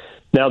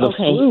 Now the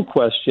flu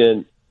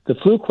question,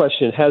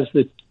 has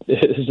the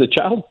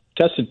child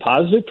tested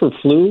positive for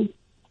flu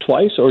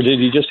twice, or did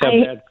he just have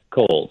bad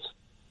colds?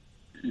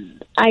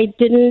 I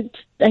didn't.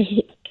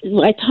 I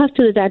talked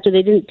to the doctor.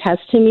 They didn't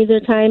test him either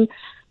time,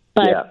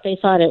 but they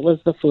thought it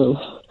was the flu.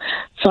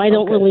 So I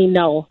don't really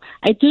know.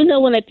 I do know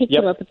when I picked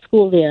him up at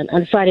school there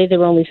on Friday, there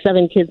were only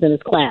 7 kids in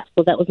his class,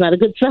 so that was not a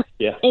good sign.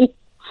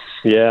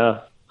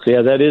 Yeah,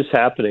 that is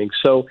happening.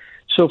 So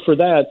for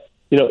that,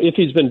 if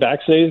he's been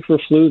vaccinated for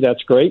flu,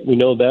 that's great. We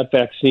know that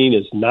vaccine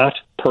is not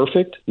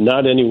perfect,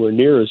 not anywhere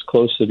near as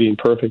close to being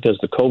perfect as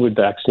the COVID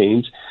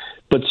vaccines.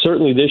 But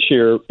certainly this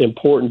year,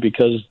 important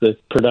because the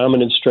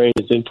predominant strain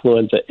is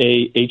influenza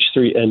A,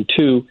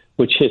 H3N2,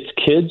 which hits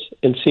kids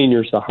and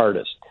seniors the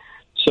hardest.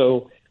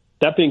 So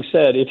that being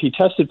said, if he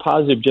tested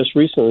positive just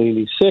recently and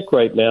he's sick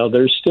right now,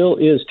 there still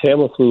is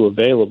Tamiflu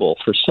available.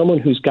 For someone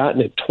who's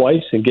gotten it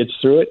twice and gets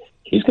through it,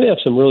 he's going to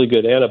have some really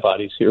good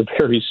antibodies here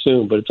very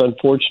soon. But it's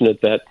unfortunate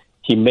that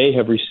he may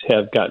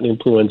have gotten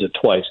influenza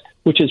twice,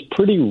 which is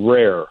pretty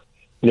rare.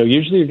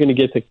 Usually you're going to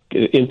get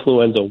the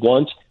influenza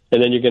once,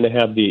 and then you're going to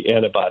have the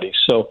antibodies.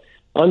 So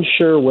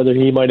unsure whether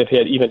he might have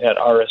even had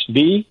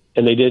RSV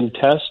and they didn't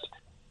test,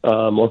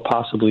 or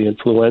possibly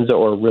influenza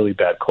or a really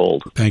bad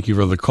cold. Thank you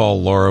for the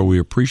call, Laura. We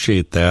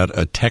appreciate that.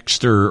 A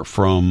texter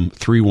from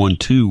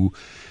 312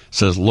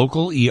 says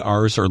local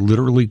ERs are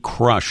literally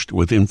crushed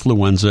with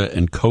influenza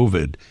and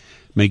COVID.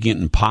 making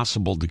it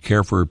impossible to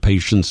care for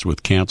patients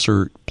with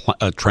cancer,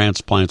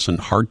 transplants, and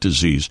heart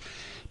disease.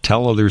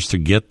 Tell others to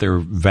get their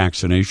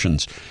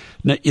vaccinations.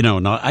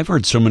 Now, I've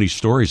heard so many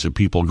stories of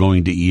people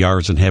going to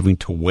ERs and having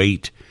to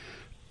wait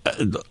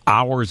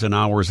hours and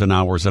hours and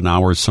hours and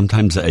hours,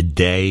 sometimes a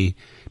day,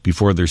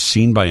 before they're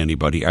seen by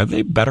anybody. Are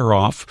they better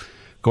off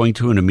going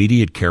to an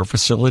immediate care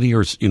facility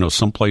or,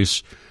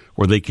 someplace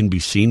where they can be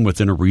seen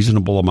within a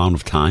reasonable amount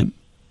of time?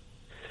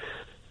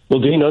 Well,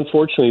 Dean,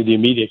 unfortunately, the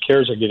immediate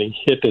cares are getting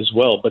hit as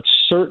well. But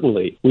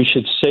certainly, we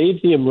should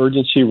save the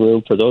emergency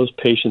room for those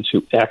patients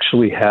who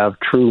actually have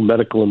true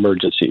medical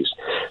emergencies.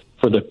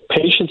 For the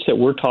patients that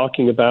we're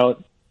talking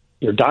about,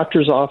 your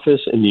doctor's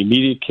office and the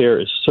immediate care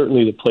is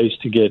certainly the place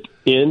to get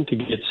in, to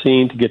get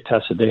seen, to get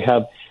tested. They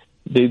have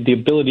the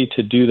ability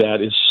to do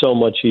that is so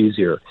much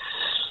easier.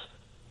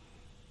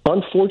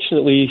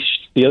 Unfortunately,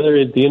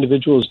 the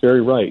individual is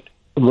very right.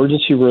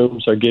 Emergency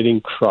rooms are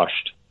getting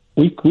crushed.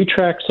 We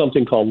track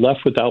something called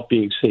left without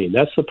being seen.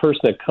 That's the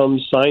person that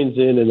comes, signs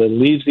in, and then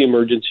leaves the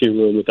emergency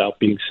room without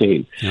being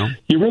seen. Yeah.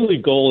 Your really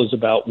goal is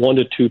about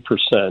 1% to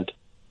 2%.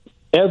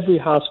 Every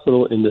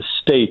hospital in the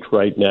state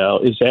right now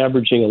is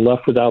averaging a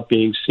left without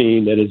being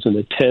seen that is in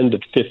the 10 to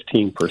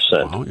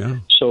 15%. Wow, yeah.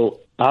 So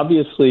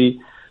obviously,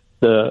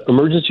 the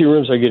emergency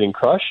rooms are getting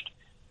crushed,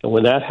 and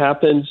when that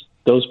happens,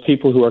 those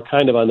people who are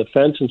kind of on the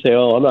fence and say,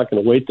 "Oh, I'm not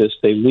going to wait this,"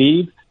 they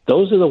leave.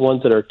 Those are the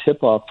ones that are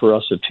tip-off for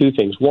us of two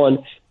things.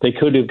 One, they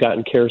could have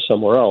gotten care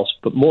somewhere else,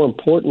 but more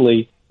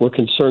importantly, we're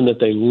concerned that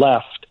they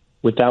left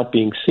without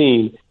being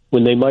seen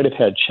when they might have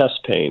had chest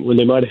pain, when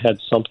they might have had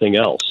something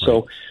else. Right.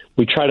 So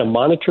we try to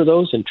monitor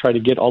those and try to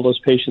get all those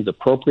patients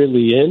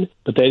appropriately in,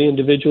 but that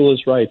individual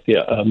is right.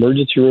 The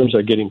emergency rooms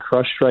are getting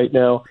crushed right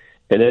now,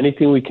 and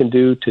anything we can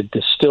do to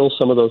distill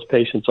some of those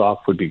patients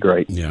off would be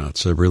great. Yeah,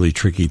 it's a really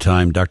tricky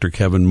time. Dr.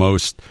 Kevin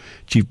Most,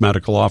 Chief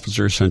Medical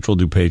Officer, Central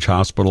DuPage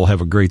Hospital. Have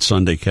a great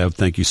Sunday, Kev.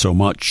 Thank you so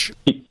much.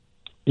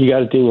 You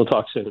got it, Dean. We'll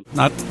talk soon.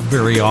 Not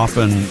very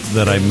often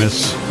that I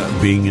miss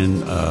being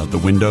in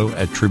the window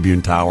at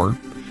Tribune Tower,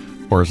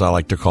 or as I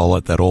like to call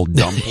it, that old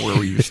dump where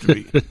we used to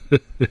be.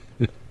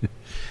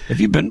 Have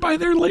you been by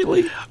there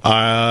lately?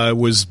 I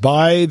was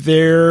by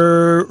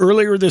there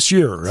earlier this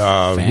year.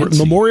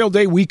 Memorial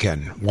Day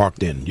weekend,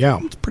 walked in. Yeah.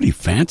 It's pretty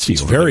fancy.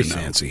 It's very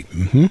fancy.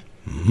 Mm-hmm.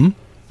 Mm-hmm.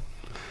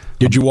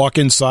 Did you walk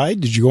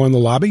inside? Did you go in the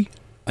lobby?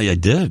 I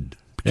did.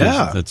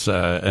 Because it's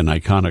an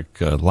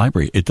iconic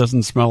library. It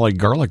doesn't smell like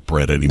garlic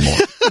bread anymore.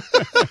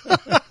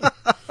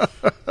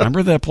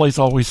 Remember that place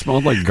always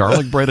smelled like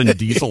garlic bread and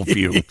diesel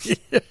fumes?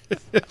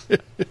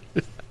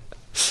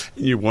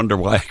 You wonder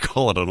why I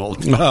call it an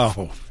old dump.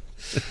 Oh.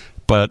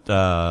 But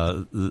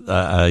I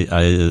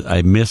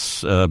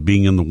miss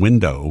being in the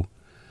window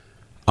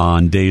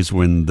on days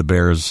when the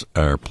Bears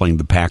are playing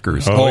the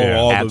Packers. Oh,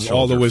 yeah.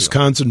 all the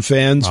Wisconsin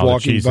fans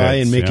walking by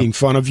and making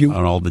fun of you.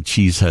 And all the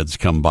cheeseheads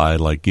come by,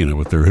 like,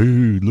 with their, "Hey,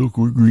 look,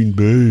 we're Green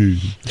Bay.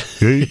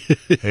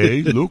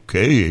 Hey, look,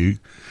 hey,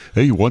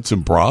 you want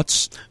some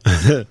brats?"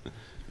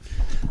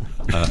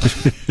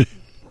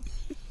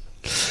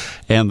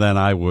 And then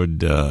I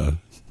would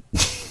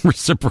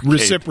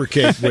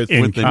reciprocate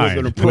with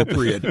an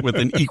appropriate, with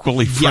an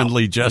equally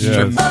friendly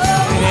gesture.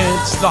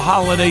 Yes. It's the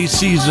holiday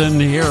season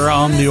here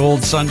on the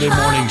old Sunday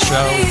morning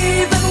show.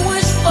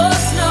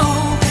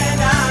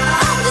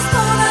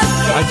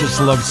 I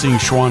just love seeing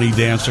Schwani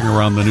dancing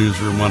around the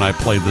newsroom when I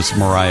play this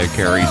Mariah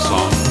Carey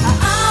song.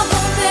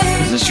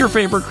 Is this your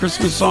favorite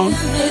Christmas song?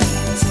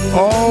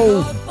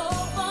 Oh,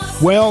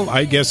 well,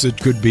 I guess it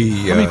could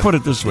be. Let me put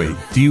it this way.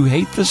 Do you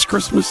hate this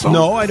Christmas song?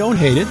 No, I don't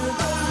hate it.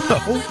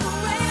 No.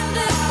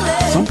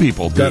 Some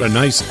people do. Got a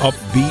nice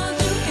upbeat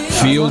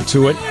feel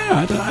to it.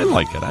 Yeah, I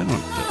like it. I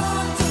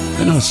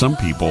know some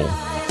people.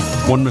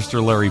 One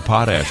Mr. Larry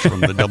Potash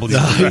from the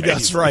WBA.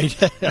 That's right.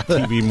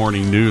 TV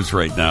morning news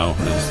right now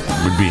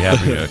would be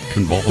having a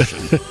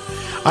convulsion.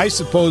 I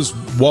suppose,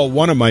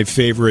 one of my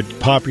favorite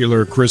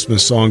popular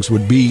Christmas songs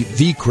would be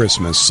The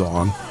Christmas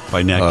Song.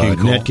 By Nat King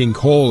Cole. Nat King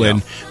Cole,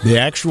 and the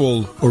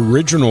actual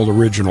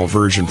original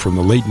version from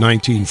the late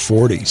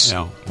 1940s.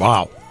 Yeah.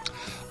 Wow.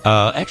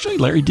 Actually,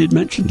 Larry did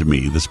mention to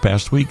me this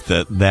past week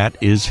that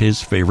is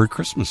his favorite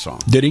Christmas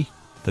song. Did he?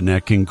 The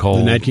Nat King Cole.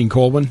 The Nat King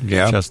Cole one?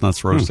 Yeah.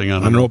 Chestnuts roasting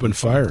on an open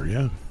fire,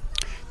 yeah.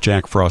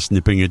 Jack Frost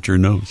nipping at your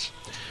nose.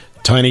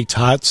 Tiny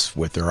tots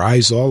with their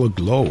eyes all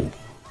aglow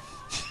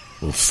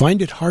will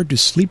find it hard to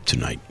sleep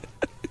tonight.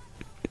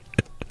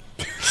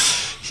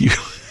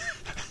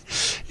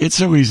 It's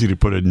so easy to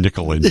put a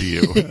nickel into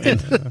you and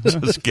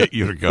just get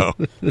you to go.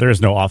 There is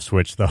no off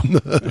switch, though.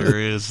 There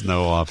is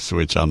no off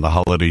switch on the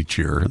holiday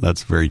cheer.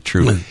 That's very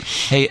true.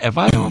 Hey, if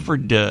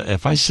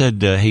I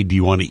said, hey, do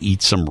you want to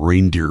eat some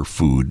reindeer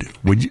food?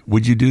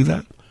 Would you do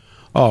that?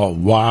 Oh,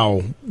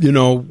 wow.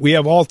 We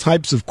have all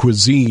types of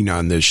cuisine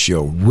on this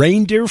show.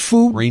 Reindeer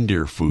food?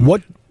 Reindeer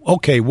food.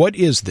 What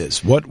is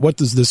this? What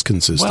does this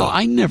consist of? Well,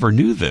 I never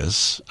knew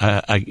this.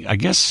 I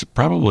guess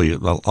probably a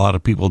lot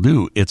of people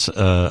do. It's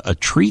a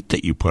treat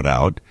that you put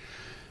out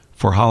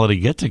for holiday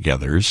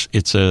get-togethers.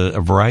 It's a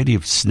variety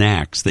of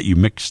snacks that you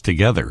mix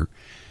together,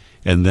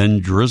 and then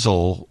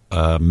drizzle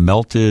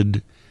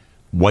melted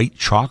white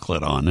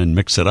chocolate on and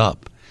mix it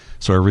up.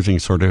 So everything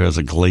sort of has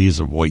a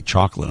glaze of white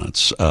chocolate.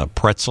 It's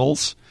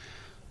pretzels,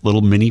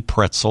 little mini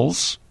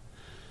pretzels,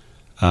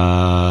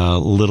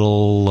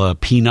 little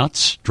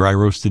peanuts, dry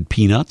roasted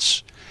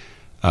peanuts,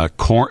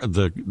 corn,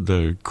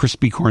 the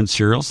crispy corn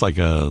cereals like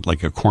a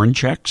Corn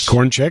Chex.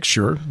 Corn Chex,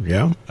 sure,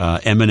 yeah.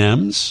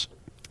 M&Ms.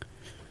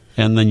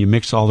 And then you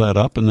mix all that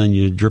up, and then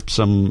you drip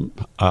some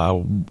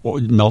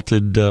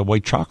melted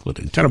white chocolate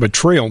into it. Kind of a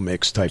trail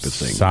mix type of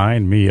thing.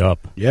 Sign me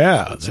up.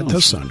 Yeah, that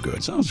does sound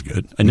good. Sounds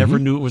good. I never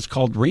knew it was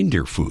called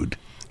reindeer food.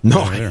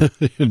 No.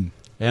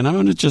 And I'm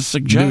going to just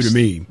suggest, New to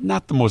me.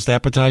 Not the most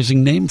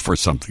appetizing name for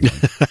something.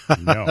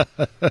 No,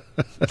 I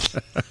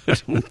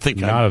don't think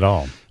not at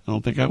all. I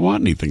don't think I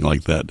want anything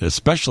like that.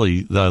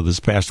 Especially this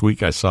past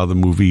week, I saw the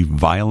movie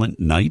Violent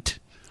Night.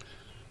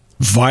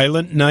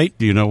 Violent Night?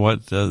 Do you know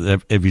what?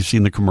 Have you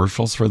seen the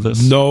commercials for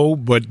this? No,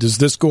 but does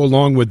this go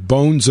along with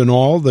Bones and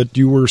All that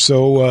you were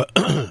so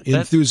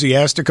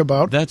enthusiastic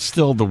about? That's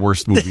still the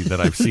worst movie that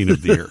I've seen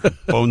of the year.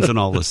 Bones and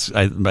All this,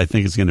 I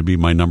think it's going to be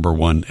my number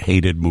one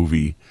hated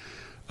movie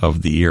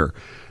of the year.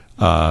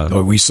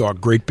 We saw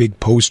great big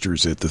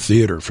posters at the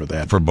theater for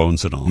that. For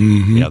Bones and All.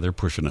 Mm-hmm. Yeah, they're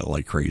pushing it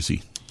like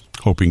crazy,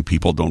 hoping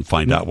people don't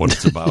find out what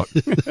it's about.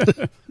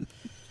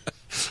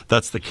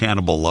 That's the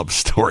cannibal love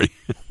story.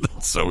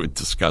 That's so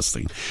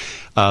disgusting.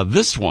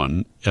 This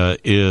one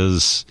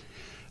is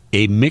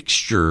a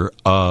mixture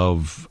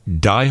of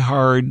Die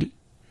Hard,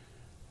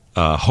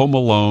 Home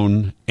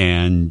Alone,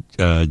 and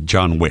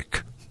John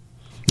Wick.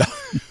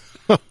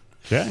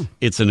 Okay.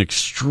 It's an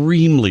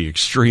extremely,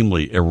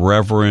 extremely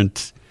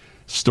irreverent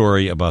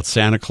story about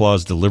Santa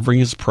Claus delivering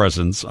his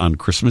presents on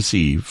Christmas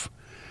Eve.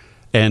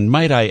 And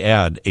might I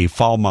add, a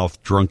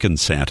foul-mouthed drunken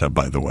Santa,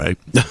 by the way,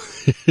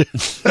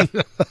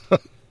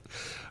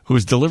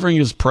 who's delivering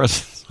his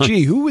presents.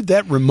 Gee, who would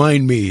that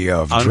remind me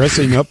of,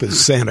 dressing up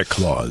as Santa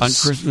Claus? On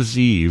Christmas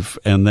Eve,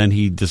 and then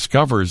he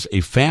discovers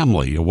a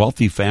family, a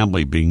wealthy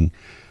family, being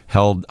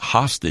held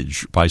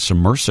hostage by some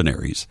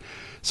mercenaries.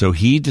 So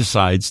he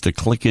decides to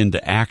click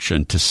into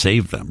action to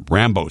save them,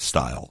 Rambo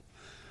style,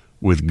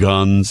 with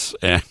guns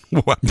and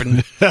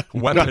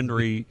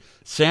weaponry.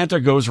 Santa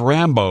goes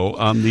Rambo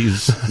on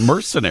these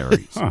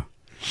mercenaries.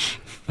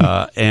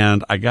 Huh.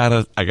 And I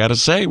gotta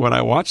say, when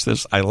I watched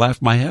this, I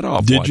laughed my head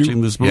off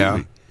watching this movie.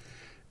 Yeah.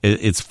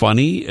 It's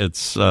funny.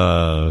 It's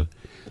not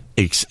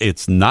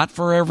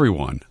for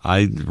everyone.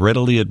 I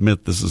readily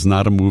admit this is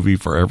not a movie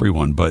for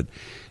everyone. But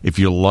if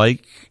you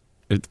like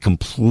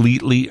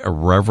completely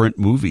irreverent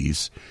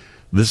movies,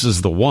 this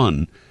is the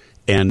one.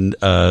 And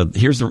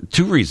here's the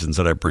two reasons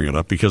that I bring it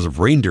up: because of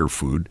reindeer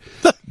food.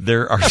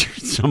 There are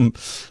some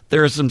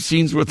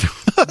scenes with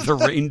the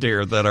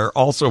reindeer that are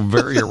also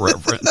very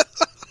irreverent.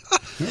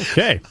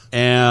 Okay.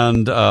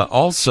 And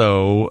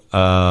also,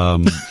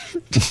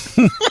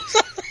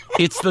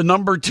 it's the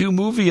number 2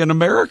 movie in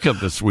America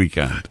this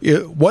weekend.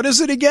 What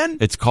is it again?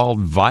 It's called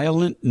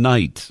Violent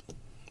Night.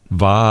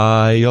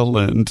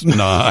 Violent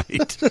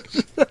Night.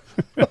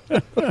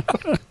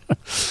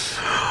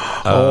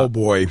 Oh,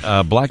 boy.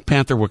 Black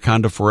Panther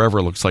Wakanda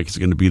Forever looks like it's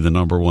going to be the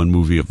number 1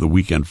 movie of the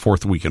weekend,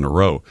 4th week in a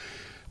row.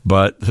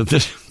 But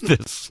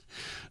this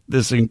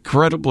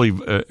incredibly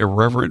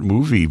irreverent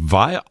movie,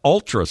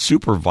 ultra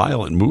super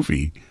violent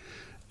movie,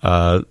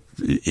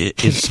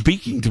 is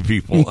speaking to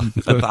people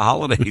at the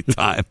holiday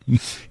time.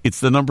 It's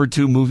the number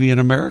 2 movie in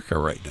America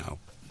right now.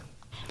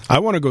 I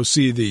want to go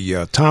see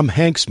the Tom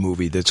Hanks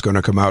movie that's going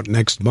to come out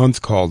next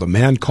month called A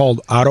Man Called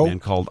Otto. Man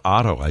Called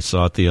Otto. I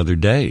saw it the other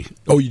day.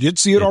 Oh, you did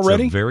see it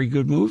already? It's a very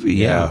good movie,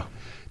 yeah.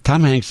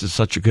 Tom Hanks is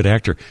such a good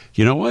actor.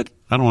 You know what?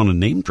 I don't want to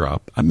name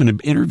drop. I'm going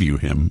to interview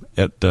him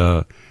at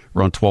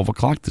around 12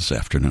 o'clock this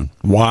afternoon.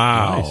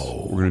 Wow. Nice.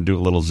 We're going to do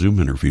a little Zoom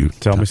interview.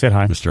 Tell him we said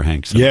hi. Mr.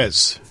 Hanks.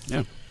 Yes.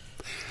 Yeah.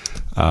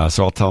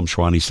 So I'll tell him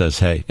Schwani says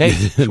hey. Hey,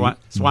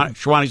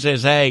 Schwani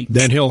says hey.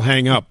 Then he'll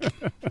hang up.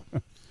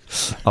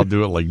 I'll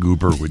do it like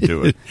Goober would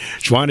do it.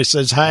 Schwani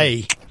says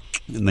hey.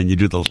 And then you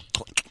do the...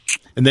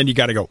 And then you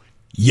got to go,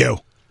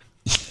 yo.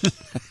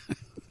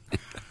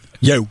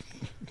 Yo.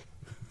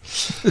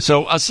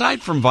 So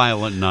aside from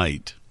Violent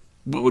Night,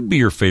 what would be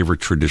your favorite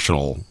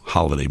traditional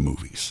holiday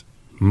movies?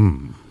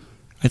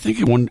 I think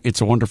It's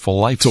a Wonderful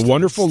Life. It's a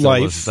Wonderful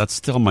Life. That's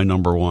still my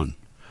number 1.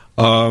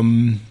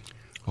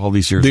 All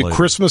these years later. The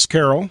Christmas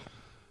Carol.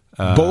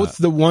 Both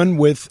the one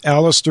with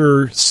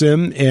Alistair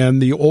Sim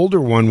and the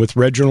older one with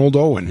Reginald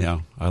Owen.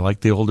 Yeah, I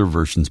like the older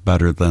versions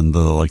better than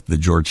the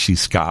George C.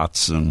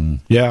 Scotts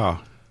and the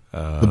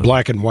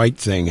black and white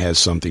thing has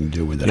something to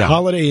do with it. Yeah.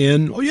 Holiday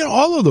Inn,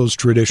 all of those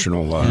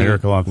traditional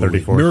Miracle on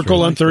 34th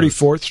Miracle on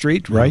 34th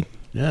Street, right?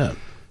 Yeah,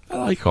 I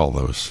like all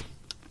those.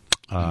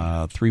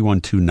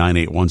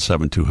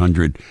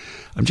 312-981-7200.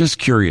 I'm just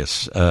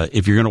curious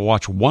if you're going to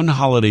watch one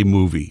holiday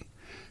movie.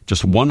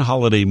 Just one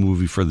holiday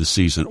movie for the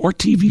season, or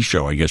TV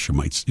show. I guess you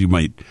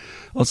might.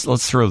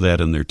 Let's throw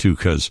that in there too,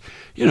 because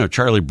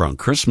Charlie Brown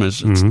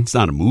Christmas. It's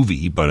not a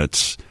movie,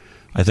 but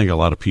I think a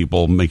lot of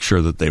people make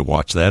sure that they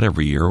watch that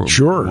every year.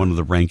 Sure, one of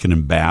the Rankin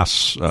and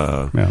Bass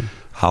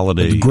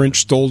holiday. The Grinch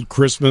Stole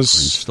Christmas.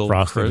 Stole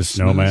Frosty the Christmas.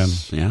 Snowman.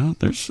 Yeah,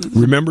 there's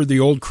Remember the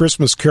old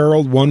Christmas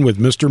Carol one with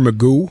Mr.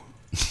 Magoo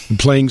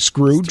playing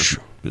Scrooge?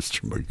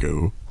 Mr.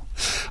 Magoo.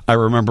 I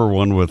remember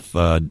one with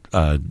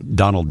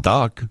Donald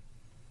Duck.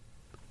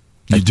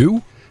 You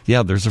do?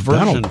 Yeah, there's a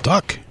version. Donald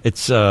Duck.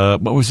 It's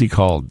what was he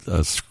called?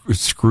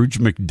 Scrooge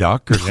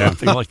McDuck or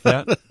something like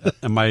that.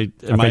 Am I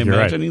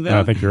imagining that? No,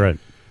 I think you're right.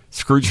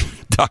 Scrooge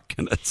McDuck,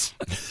 and it's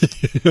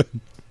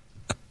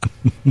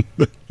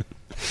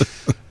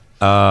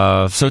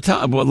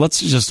well,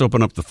 let's just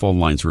open up the phone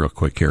lines real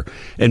quick here.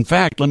 In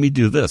fact, let me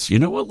do this. You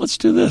know what? Let's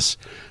do this.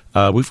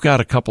 We've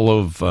got a couple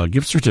of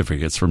gift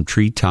certificates from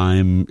Tree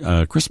Time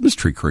Christmas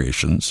Tree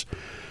Creations.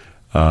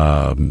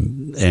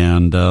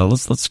 And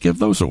let's give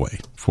those away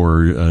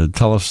for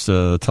tell us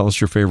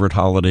your favorite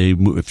holiday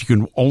if you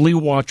can only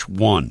watch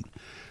one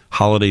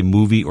holiday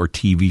movie or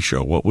TV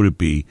show, what would it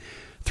be?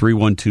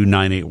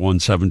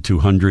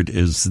 312-981-7200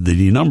 is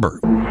the number.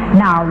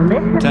 Now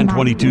listen.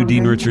 1022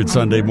 Dean Richards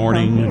Sunday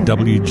morning,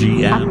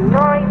 WGN.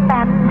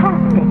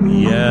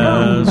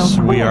 Yes,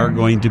 we are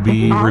going to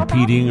be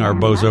repeating our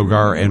Bozo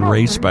Gar and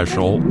Ray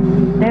special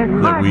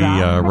that we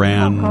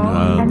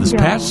ran this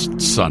past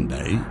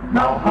Sunday.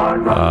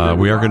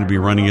 We are going to be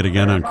running it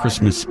again on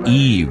Christmas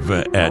Eve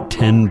at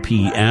 10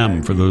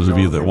 p.m. for those of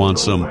you that want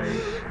some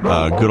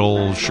good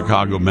old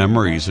Chicago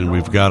memories. And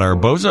we've got our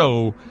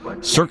Bozo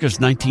Circus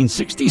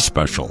 1960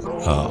 special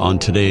on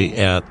today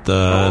at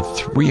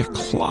 3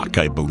 o'clock,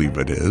 I believe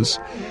it is,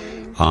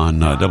 on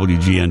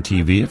WGN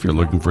TV if you're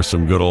looking for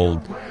some good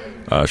old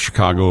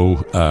Chicago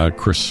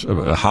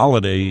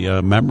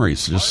holiday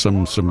memories, just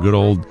some good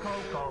old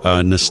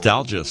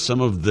nostalgia. Some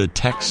of the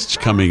texts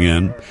coming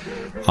in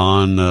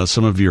on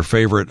some of your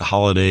favorite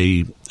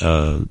holiday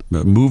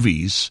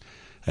movies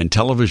and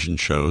television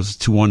shows.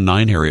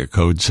 219 area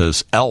code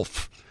says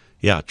Elf.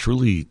 Yeah,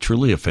 truly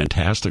a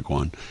fantastic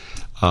one.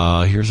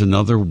 Here's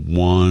another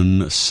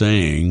one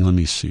saying, let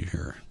me see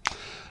here.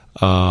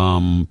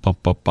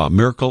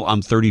 Miracle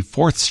on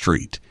 34th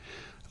Street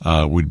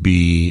would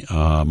be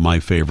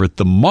my favorite.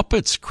 The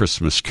Muppets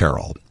Christmas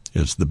Carol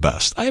is the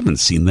best. I haven't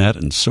seen that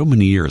in so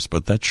many years,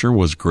 but that sure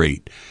was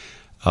great.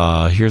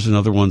 Here's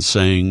another one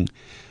saying,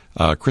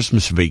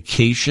 Christmas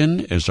Vacation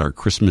is our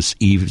Christmas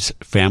Eve's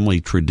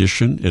family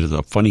tradition. It is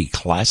a funny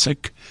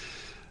classic.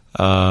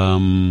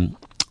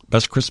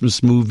 Best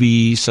Christmas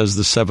movie, says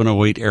the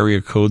 708 area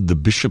code, The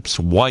Bishop's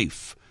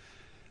Wife.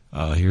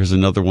 Here's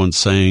another one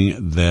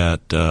saying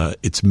that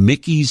it's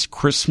Mickey's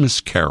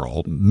Christmas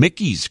Carol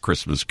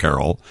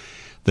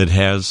that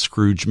has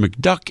Scrooge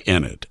McDuck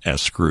in it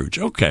as Scrooge.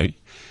 Okay.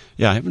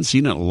 Yeah, I haven't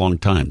seen it in a long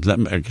time.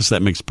 I guess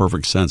that makes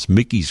perfect sense.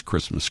 Mickey's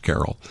Christmas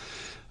Carol.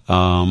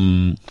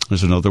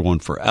 There's another one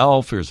for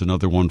Elf. Here's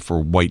another one for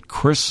White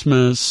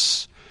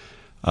Christmas.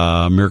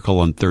 Miracle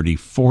on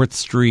 34th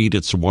Street.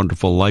 It's a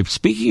Wonderful Life.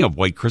 Speaking of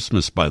White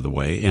Christmas, by the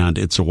way, and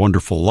It's a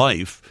Wonderful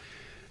Life,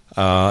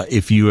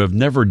 if you have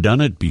never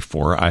done it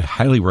before, I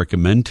highly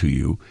recommend to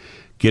you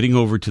getting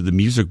over to the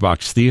Music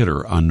Box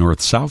Theater on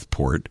North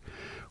Southport,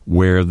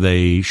 where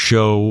they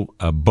show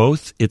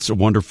both It's a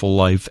Wonderful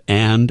Life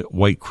and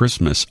White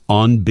Christmas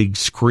on big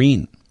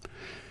screen.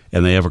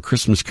 And they have a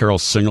Christmas Carol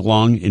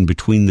sing-along in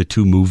between the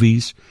two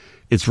movies.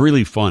 It's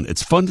really fun.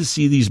 It's fun to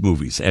see these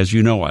movies. As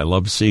you know, I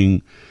love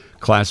seeing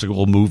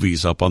classical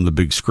movies up on the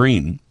big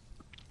screen.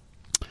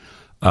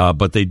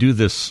 But they do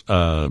this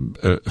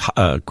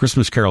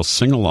Christmas Carol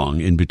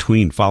sing-along in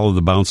between. Follow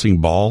the Bouncing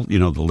Ball. You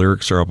know, the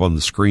lyrics are up on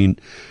the screen,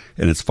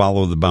 and it's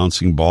Follow the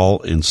Bouncing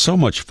Ball. And so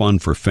much fun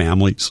for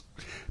families.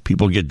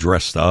 People get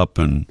dressed up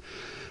and,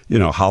 you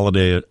know,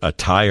 holiday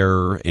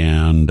attire,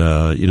 and,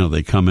 you know,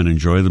 they come and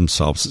enjoy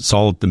themselves. It's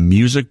all at the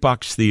Music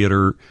Box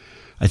Theater.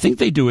 I think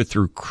they do it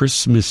through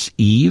Christmas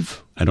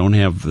Eve. I don't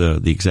have the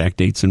exact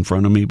dates in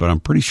front of me, but I'm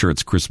pretty sure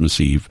it's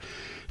Christmas Eve.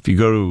 If you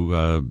go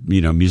to,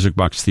 Music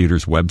Box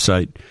Theater's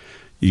website,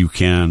 you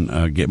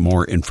can get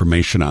more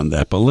information on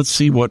that. But let's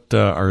see what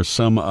are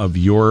some of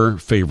your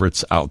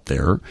favorites out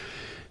there.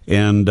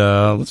 And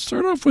let's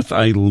start off with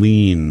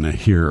Eileen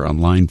here on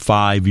line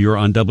 5. You're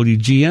on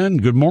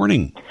WGN. Good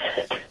morning.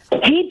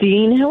 Hey,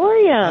 Dean. How are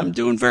you? I'm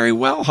doing very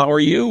well. How are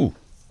you?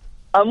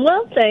 I'm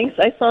well, thanks.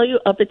 I saw you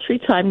up at Tree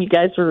Time. You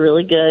guys were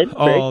really good.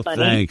 Very funny.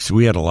 Thanks.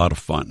 We had a lot of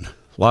fun.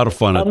 A lot of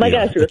fun. Oh, my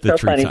gosh, it was so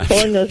funny. Time.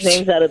 Pulling those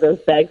names out of those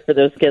bags for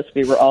those guests,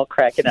 we were all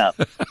cracking up.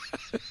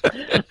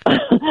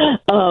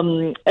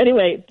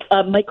 Anyway,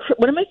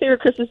 one of my favorite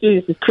Christmas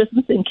movies is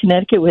Christmas in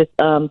Connecticut with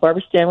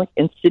Barbara Stanwyck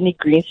and Sidney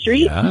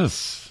Greenstreet.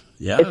 Yes.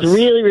 It's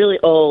really, really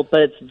old,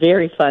 but it's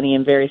very funny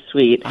and very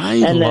sweet. Why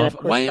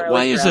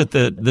is it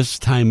that this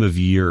time of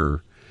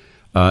year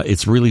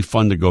it's really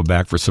fun to go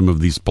back for some of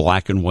these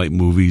black and white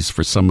movies,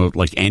 for some of,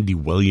 like, Andy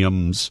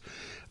Williams,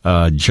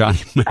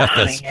 Johnny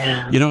Mathis,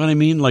 you know what I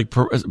mean? Like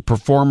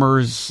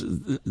performers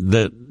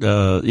that,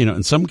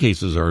 in some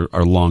cases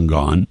are long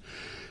gone,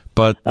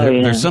 but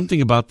there's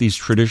something about these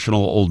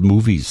traditional old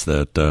movies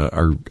that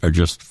are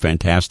just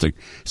fantastic,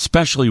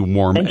 especially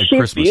warm at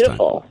Christmas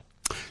beautiful. Time.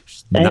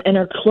 And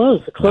her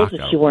clothes, the clothes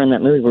that she wore in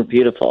that movie were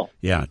beautiful.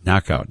 Yeah,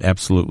 knockout,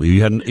 absolutely.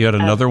 You had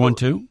another one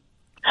too?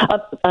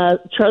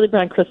 Charlie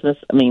Brown Christmas.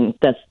 I mean,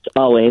 that's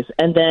always.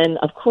 And then,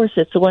 of course,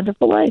 It's a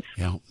Wonderful Life.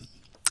 Yeah.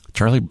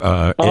 Charlie.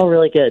 All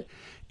really good.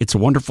 It's a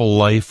Wonderful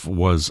Life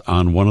was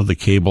on one of the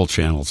cable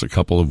channels a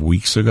couple of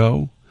weeks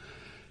ago.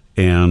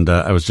 And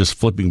I was just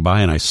flipping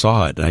by and I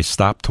saw it and I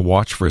stopped to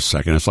watch for a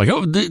second. It's like,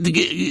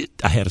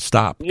 I had to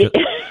stop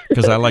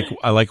because I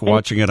like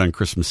watching it on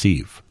Christmas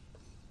Eve.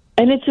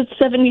 And it's its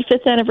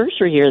 75th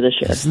anniversary year this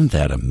year. Isn't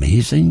that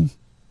amazing?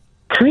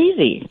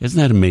 Crazy. Isn't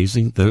that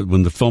amazing?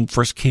 When the film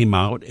first came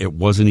out, it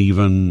wasn't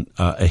even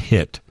a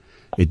hit.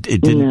 It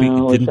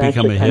didn't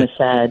become a hit. Kind of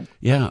sad.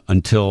 Yeah,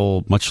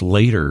 until much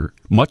later,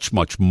 much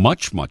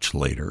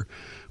later,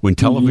 when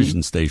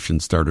television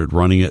stations started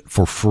running it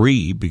for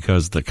free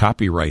because the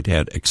copyright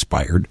had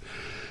expired.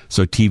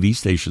 So TV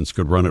stations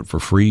could run it for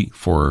free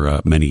for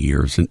many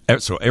years, and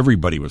so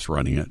everybody was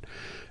running it.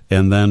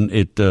 And then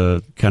it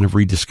kind of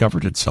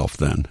rediscovered itself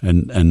then,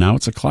 and now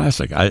it's a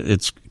classic.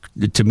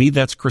 To me,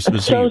 that's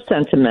Christmas Eve. Eve. So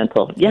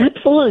sentimental. Yeah,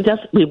 absolutely.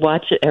 We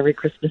watch it every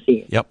Christmas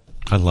Eve. Yep,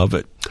 I love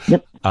it.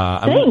 Yep.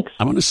 Thanks.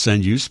 I'm going to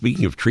send you,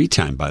 speaking of Tree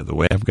Time, by the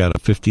way, I've got a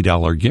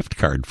 $50 gift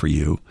card for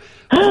you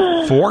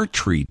for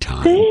Tree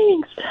Time.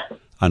 Thanks.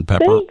 On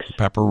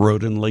Pepper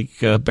Road in Lake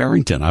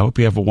Barrington. I hope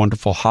you have a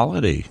wonderful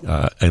holiday,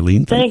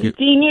 Eileen. Thank you.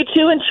 Dean, you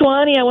too, and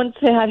Schwani. I want to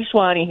say hi to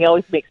Schwani. He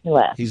always makes me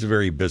laugh. He's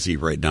very busy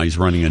right now. He's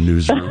running a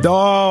newsroom.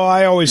 Oh,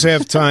 I always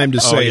have time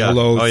to say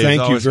hello.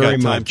 Thank you very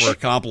much. Time for a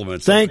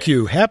compliment. Thank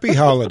you. Happy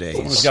holidays.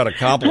 Someone's got a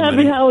compliment.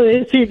 Happy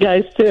holidays to you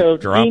guys, too.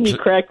 Dean, you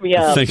crack me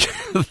up.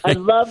 I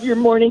love your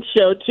morning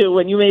show, too.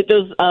 When you made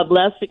those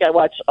last week, I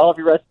watched all of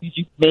your recipes.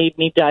 You made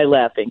me die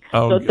laughing.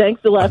 So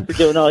thanks a lot for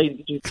doing all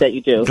that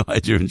you do.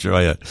 Glad you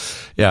enjoy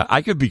it. Yeah,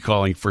 I could be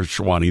calling for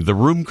Schwani. The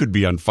room could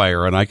be on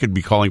fire, and I could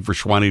be calling for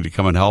Schwani to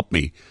come and help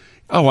me.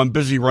 Oh, I'm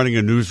busy running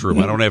a newsroom.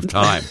 I don't have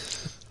time.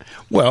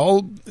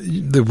 Well,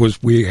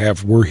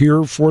 we're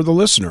here for the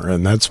listener,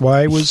 and that's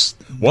why I was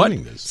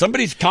wanting this.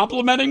 Somebody's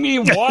complimenting me?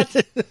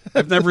 What?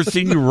 I've never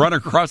seen you run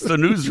across the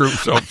newsroom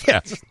so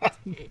fast.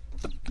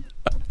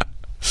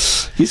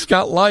 He's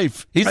got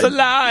life. He's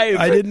alive.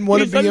 I didn't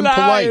want to be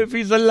impolite.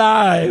 He's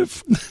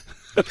alive.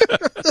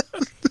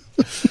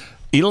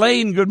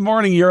 Elaine, good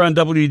morning. You're on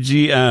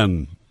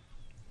WGN.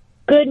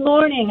 Good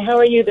morning. How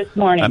are you this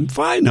morning? I'm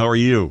fine. How are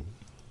you?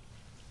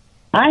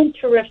 I'm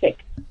terrific.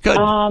 Good.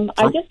 I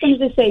just wanted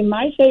to say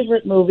my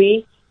favorite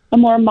movie, a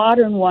more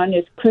modern one,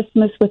 is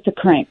Christmas with the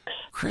Cranks.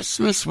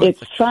 Christmas with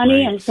the Cranks. It's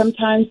funny, and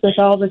sometimes with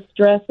all the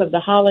stress of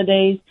the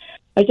holidays,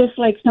 I just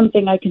like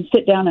something I can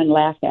sit down and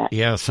laugh at.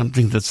 Yeah,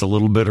 something that's a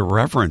little bit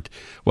irreverent.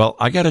 Well,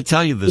 I got to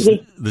tell you,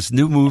 this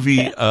new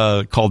movie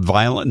called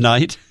Violent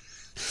Night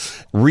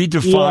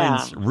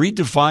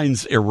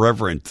redefines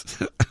irreverent.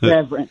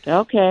 Irreverent,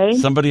 okay.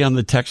 Somebody on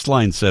the text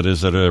line said,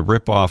 is it a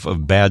ripoff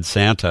of Bad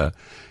Santa?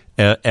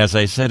 As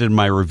I said in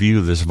my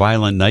review, this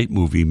Violent Night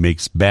movie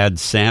makes Bad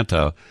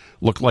Santa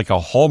look like a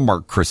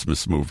Hallmark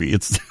Christmas movie.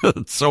 It's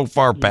so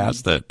far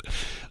past it.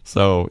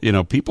 So,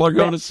 people are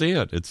going to see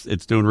it.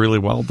 It's doing really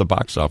well at the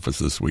box office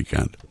this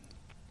weekend.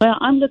 Well,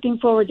 I'm looking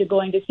forward to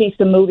going to see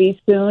some movies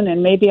soon,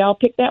 and maybe I'll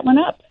pick that one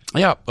up.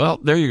 Yeah, well,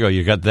 there you go.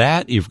 You got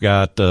that. You've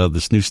got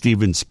this new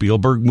Steven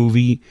Spielberg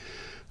movie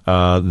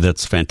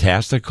that's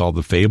fantastic called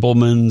The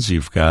Fabelmans.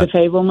 You've got The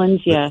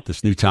Fabelmans, yes.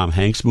 This new Tom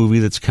Hanks movie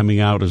that's coming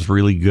out is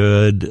really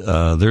good.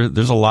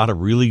 There's a lot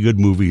of really good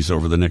movies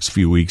over the next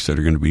few weeks that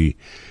are going to be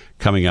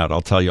coming out.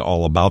 I'll tell you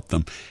all about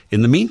them.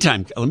 In the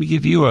meantime, let me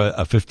give you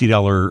a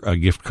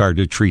 $50 gift card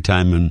to Tree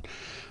Time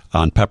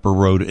on Pepper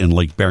Road in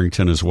Lake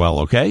Barrington as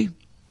well, okay?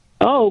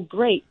 Oh,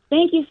 great.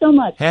 Thank you so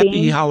much, Happy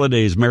Dean.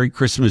 holidays. Merry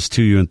Christmas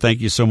to you, and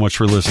thank you so much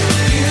for listening. Oh,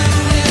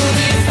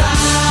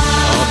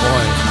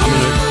 boy.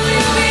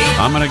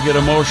 I'm going to get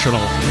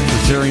emotional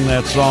just hearing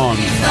that song.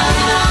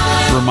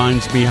 It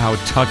reminds me how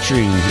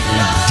touching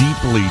and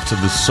deeply to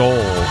the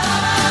soul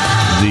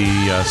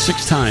the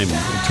six-time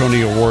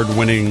Tony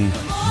Award-winning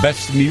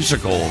Best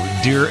Musical,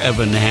 Dear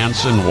Evan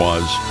Hansen,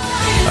 was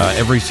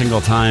every single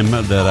time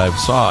that I've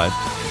saw it.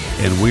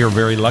 And we are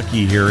very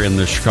lucky here in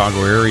the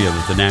Chicago area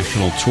that the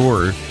national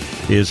tour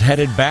is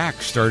headed back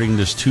starting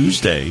this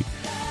Tuesday,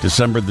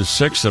 December the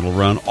 6th. It'll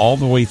run all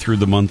the way through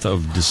the month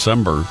of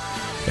December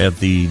at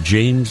the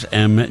James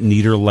M.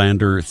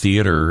 Niederlander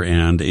Theater.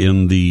 And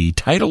in the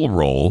title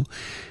role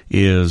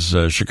is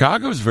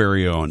Chicago's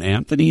very own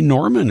Anthony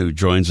Norman, who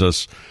joins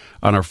us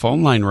on our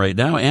phone line right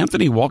now.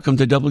 Anthony, welcome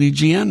to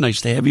WGN.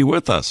 Nice to have you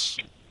with us.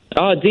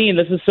 Oh, Dean,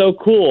 this is so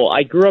cool.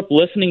 I grew up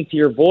listening to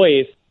your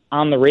voice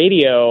on the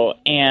radio,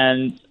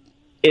 and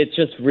it's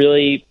just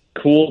really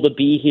cool to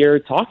be here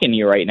talking to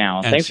you right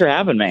now. Thanks for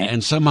having me.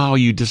 And somehow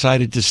you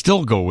decided to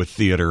still go with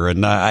theater,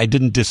 and I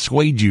didn't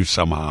dissuade you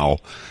somehow.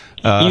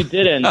 You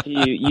didn't.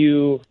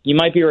 You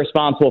might be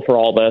responsible for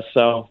all this,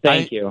 so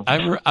thank you.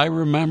 I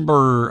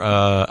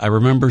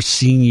remember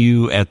seeing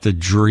you at the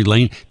Drury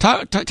Lane.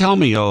 Tell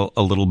me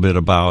a little bit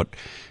about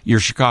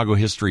your Chicago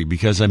history,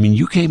 because, I mean,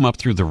 you came up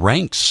through the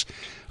ranks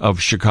of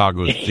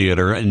Chicago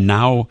theater and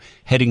now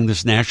heading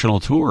this national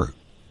tour.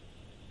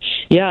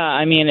 Yeah,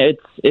 I mean,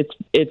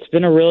 it's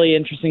been a really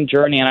interesting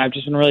journey, and I've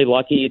just been really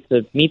lucky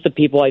to meet the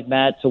people I've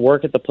met, to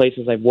work at the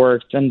places I've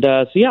worked, and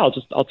so yeah,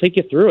 I'll take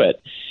you through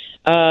it.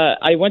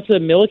 I went to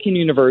Millikan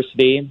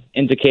University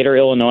in Decatur,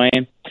 Illinois,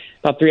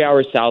 about 3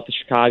 hours south of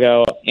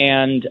Chicago,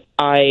 and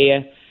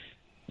I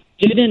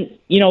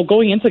didn't,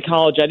 going into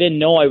college, I didn't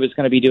know I was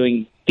going to be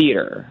doing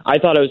theater. I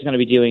thought I was going to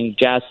be doing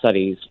jazz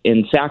studies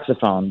in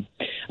saxophone,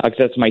 because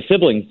that's what my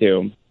siblings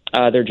do.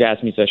 They're jazz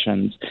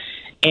musicians,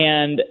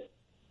 and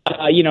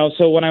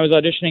so when I was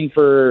auditioning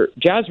for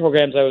jazz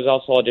programs, I was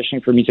also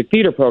auditioning for music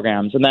theater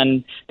programs. And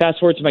then fast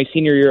forward to my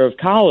senior year of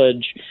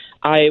college,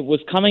 I was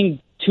coming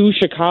to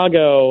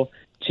Chicago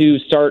to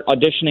start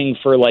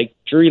auditioning for like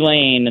Drury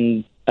Lane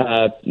and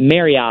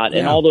Marriott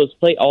and all those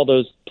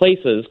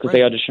places, because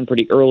they audition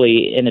pretty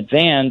early in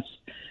advance.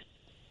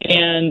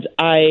 And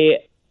I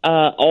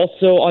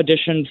also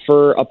auditioned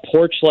for a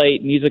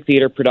Porchlight music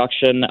theater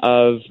production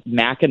of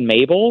Mac and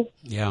Mabel.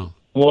 Yeah.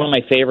 One of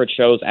my favorite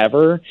shows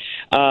ever.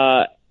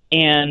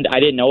 And I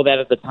didn't know that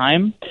at the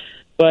time.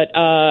 But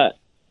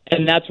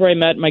and that's where I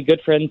met my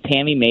good friend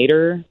Tammy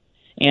Mater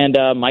and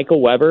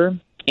Michael Weber.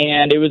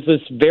 And it was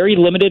this very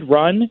limited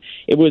run.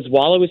 It was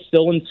while I was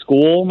still in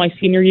school my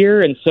senior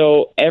year. And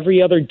so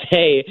every other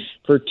day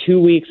for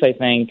 2 weeks, I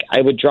think, I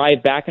would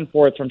drive back and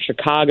forth from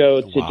Chicago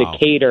to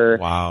Decatur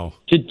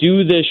to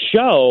do this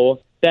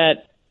show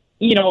that,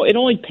 it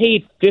only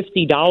paid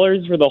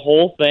 $50 for the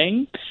whole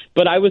thing.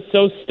 But I was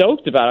so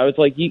stoked about it. I was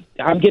like,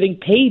 I'm getting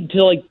paid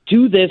to like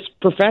do this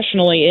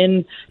professionally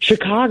in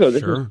Chicago.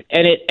 Sure.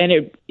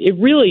 It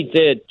really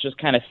did just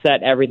kind of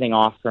set everything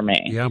off for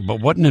me. Yeah,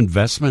 but what an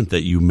investment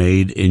that you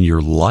made in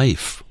your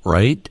life,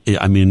 right?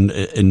 I mean,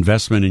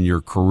 investment in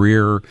your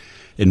career,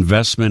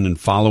 investment in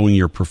following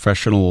your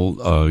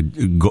professional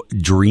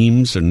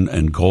dreams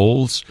and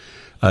goals.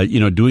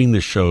 Doing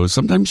this show.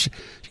 Sometimes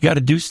you got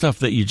to do stuff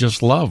that you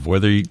just love,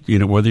 whether you're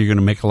going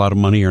to make a lot of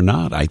money or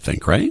not. I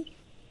think, right?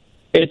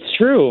 It's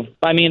true.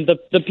 I mean, the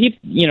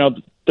people,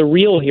 the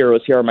real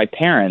heroes here are my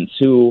parents,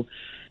 who,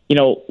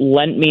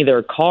 lent me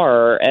their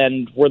car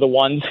and were the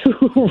ones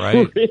who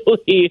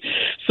really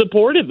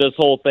supported this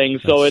whole thing.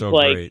 So it's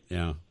like, great.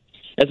 Yeah.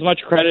 As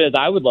much credit as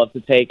I would love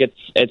to take,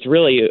 it's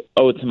really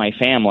owed to my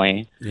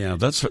family. Yeah,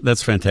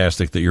 that's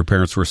fantastic that your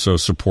parents were so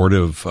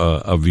supportive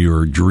of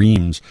your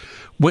dreams.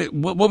 What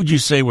would you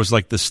say was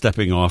like the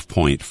stepping off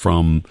point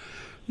from,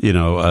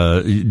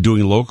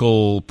 doing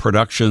local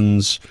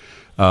productions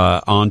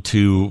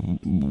onto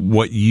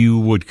what you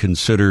would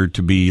consider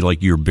to be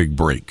like your big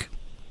break?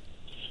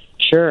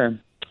 Sure.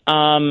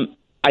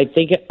 I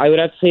think I would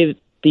have to say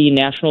the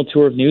national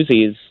tour of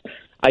Newsies.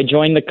 I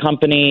joined the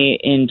company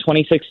in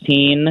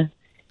 2016.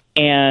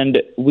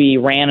 And we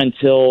ran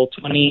until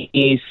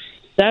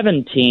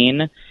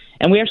 2017,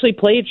 and we actually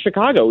played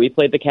Chicago. We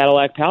played the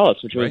Cadillac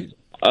Palace, which was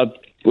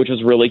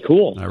really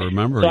cool. I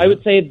remember. So I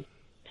would say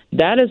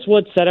that is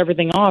what set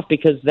everything off,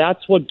 because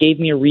that's what gave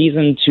me a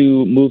reason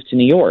to move to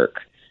New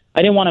York. I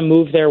didn't want to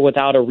move there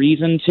without a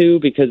reason to,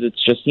 because it's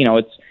just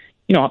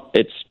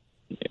it's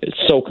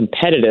so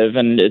competitive,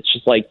 and it's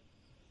just like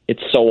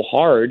it's so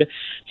hard.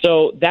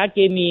 So that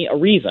gave me a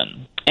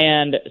reason.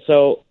 And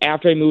so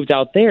after I moved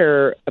out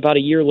there, about a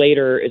year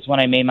later is when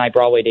I made my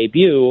Broadway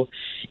debut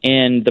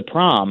in The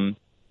Prom.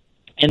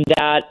 And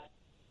that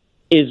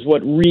is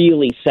what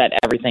really set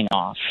everything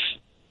off.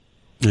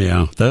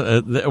 Yeah.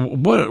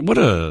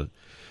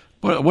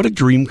 What a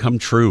dream come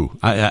true.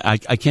 I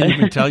can't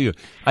even tell you.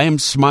 I am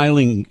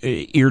smiling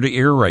ear to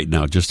ear right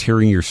now just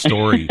hearing your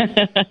story,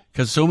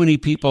 because so many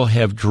people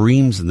have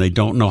dreams and they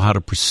don't know how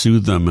to pursue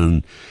them,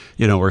 and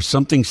or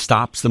something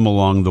stops them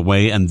along the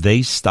way and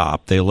they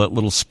stop. They let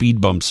little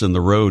speed bumps in the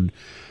road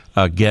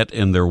get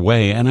in their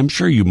way, and I'm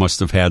sure you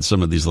must have had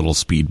some of these little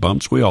speed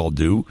bumps. We all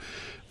do.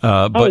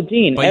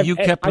 Dean, but you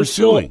kept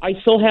pursuing. I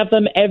still have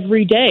them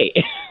every day.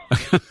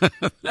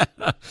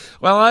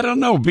 Well, I don't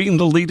know. Being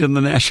the lead in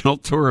the national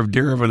tour of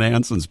Dear Evan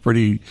Hansen's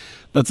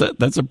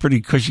that's a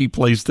pretty cushy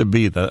place to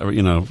be.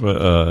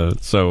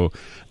 So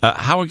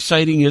how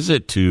exciting is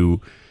it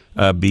to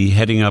be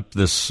heading up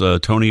this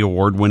Tony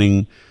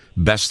Award-winning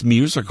Best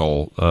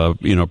Musical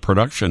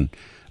production,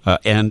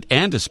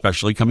 and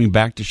especially coming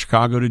back to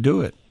Chicago to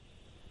do it?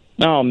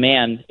 Oh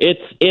man,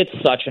 it's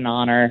such an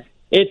honor.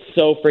 It's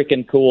so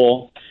freaking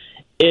cool.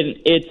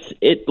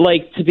 It's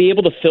like to be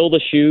able to fill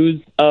the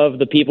shoes of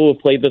the people who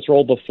played this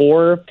role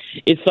before.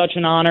 It's such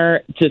an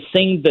honor. To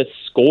sing the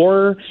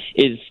score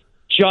is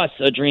just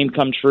a dream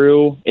come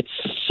true. It's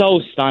so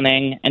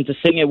stunning, and to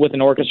sing it with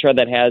an orchestra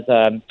that has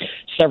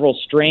several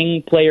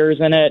string players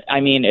in it.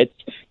 I mean,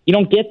 you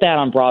don't get that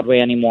on Broadway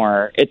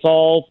anymore. It's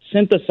all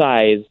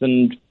synthesized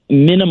and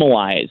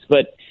minimalized,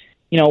 but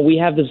we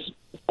have this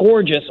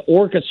gorgeous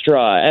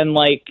orchestra and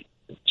like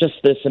just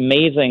this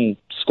amazing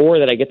score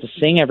that I get to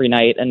sing every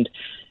night, and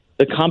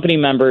the company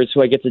members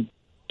who I get to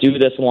do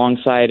this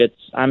alongside.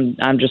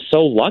 I'm just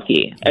so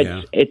lucky.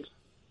 Yeah.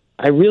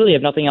 I really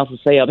have nothing else to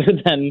say other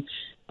than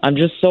I'm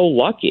just so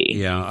lucky.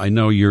 Yeah, I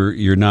know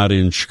you're not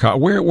in Chicago.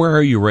 Where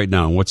are you right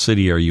now? What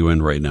city are you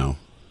in right now?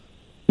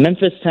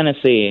 Memphis,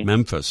 Tennessee.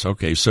 Memphis.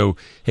 Okay. So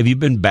have you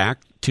been back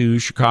to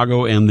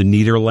Chicago and the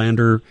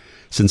Nederlander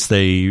since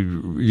they,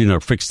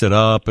 fixed it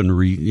up and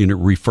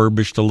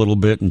refurbished a little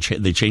bit and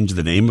they changed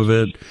the name of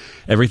it?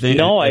 Everything?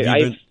 No,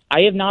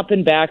 I have not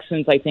been back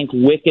since I think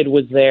Wicked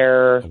was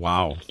there.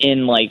 Wow.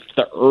 In like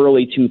the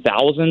early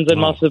 2000s, it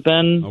must have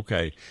been.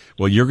 Okay.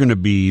 Well, you're going to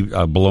be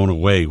blown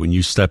away when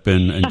you step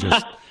in and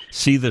just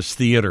see this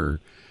theater.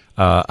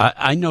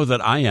 I know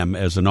that I am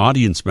as an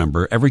audience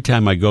member every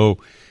time I go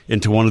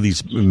into one of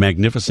these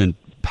magnificent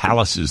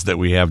palaces that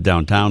we have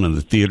downtown in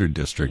the theater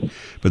district,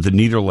 but the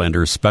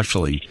Nederlander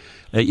especially.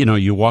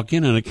 You walk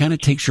in and it kind of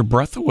takes your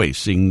breath away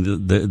seeing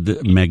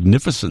the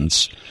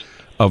magnificence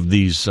of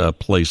these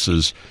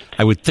places.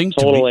 I would think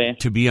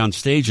to be on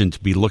stage and to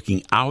be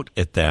looking out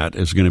at that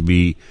is going to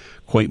be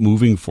quite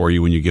moving for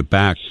you when you get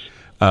back.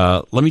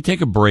 Let me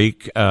take a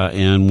break,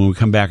 and when we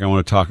come back, I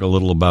want to talk a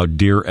little about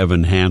Dear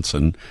Evan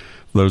Hansen.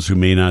 For those who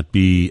may not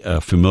be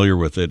familiar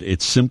with it,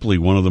 it's simply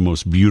one of the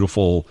most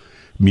beautiful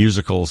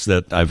musicals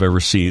that I've ever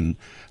seen.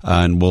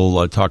 And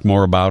we'll talk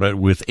more about it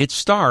with its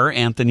star,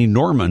 Anthony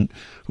Norman,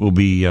 who will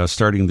be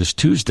starting this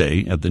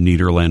Tuesday at the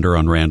Nederlander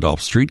on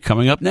Randolph Street,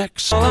 coming up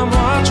next.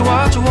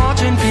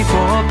 Watching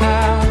people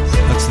pass.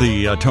 That's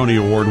the Tony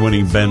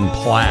Award-winning Ben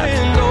Platt,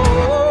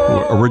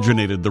 who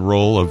originated the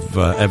role of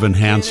Evan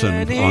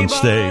Hansen on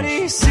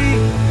stage.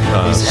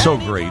 So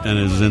great, and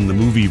is in the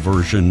movie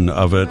version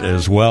of it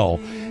as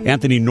well.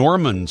 Anthony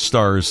Norman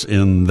stars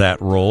in that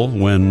role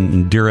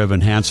when Dear Evan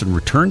Hansen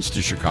returns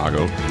to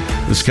Chicago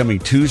this coming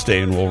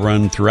Tuesday and will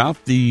run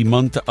throughout the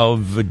month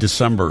of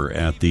December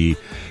at the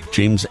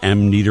James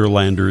M.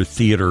 Nederlander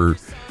Theater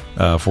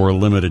for a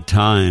limited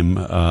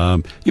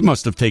time. You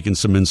must have taken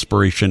some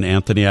inspiration,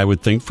 Anthony, I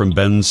would think, from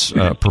Ben's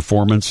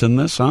performance in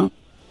this, huh?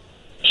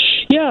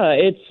 Yeah,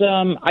 it's.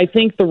 I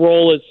think the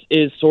role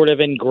is sort of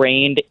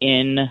ingrained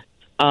in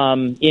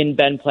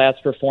Ben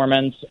Platt's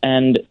performance,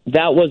 and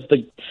that was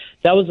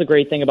the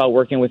great thing about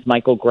working with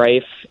Michael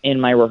Greif in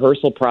my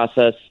rehearsal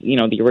process.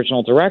 The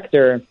original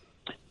director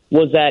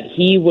was that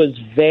he was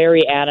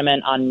very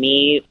adamant on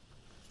me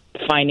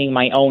finding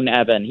my own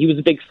Evan. He was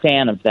a big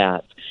fan of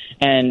that,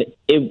 and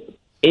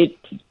it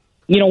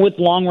with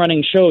long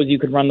running shows, you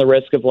could run the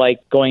risk of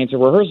like going into a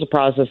rehearsal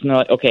process and they're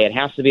like, okay, it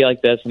has to be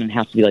like this and it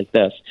has to be like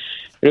this.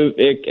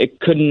 It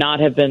could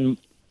not have been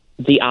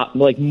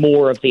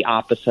more of the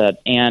opposite,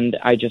 and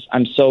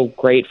I'm so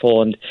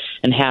grateful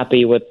and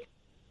happy with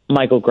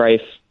Michael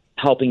Greif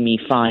helping me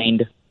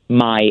find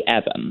my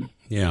Evan.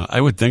 Yeah,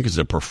 I would think as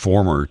a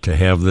performer to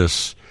have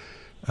this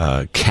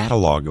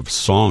catalog of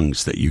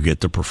songs that you get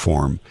to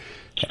perform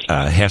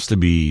has to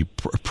be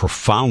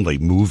profoundly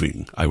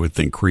moving, I would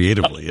think,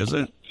 creatively, is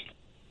it?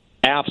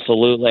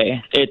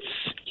 Absolutely.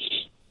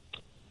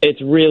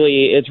 It's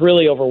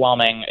really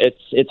overwhelming.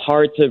 It's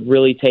hard to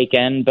really take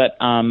in, but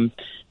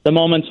the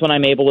moments when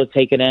I'm able to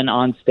take it in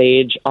on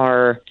stage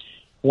are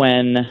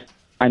when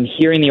I'm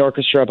hearing the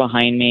orchestra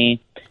behind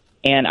me,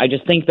 and I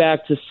just think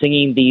back to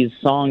singing these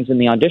songs in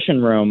the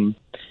audition room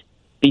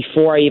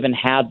before I even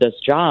had this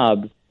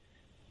job,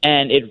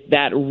 and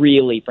that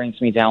really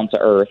brings me down to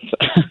earth.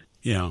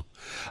 Yeah.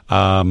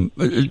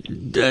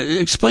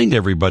 Explain to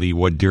everybody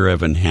what Dear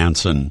Evan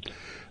Hansen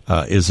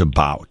is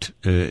about.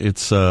 It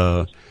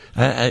sort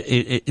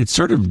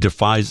of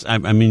defies.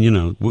 I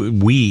mean,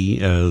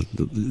 we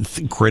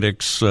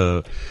critics,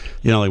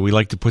 we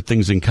like to put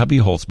things in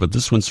cubbyholes, but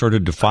this one sort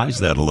of defies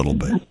that a little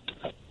bit.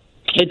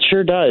 It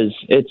sure does.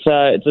 It's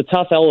a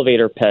tough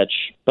elevator pitch,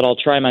 but I'll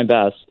try my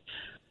best.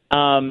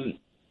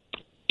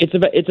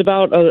 It's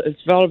about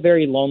a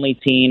very lonely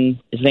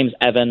teen. His name's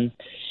Evan,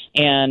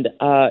 and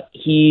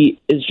he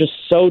is just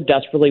so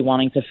desperately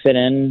wanting to fit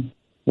in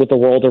with the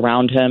world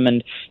around him,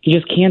 and he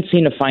just can't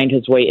seem to find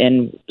his way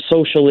in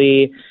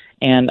socially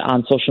and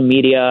on social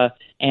media,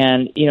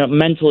 and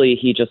mentally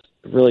he just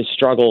really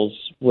struggles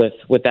with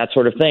that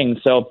sort of thing.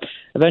 So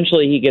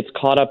eventually he gets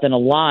caught up in a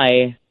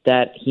lie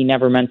that he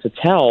never meant to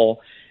tell,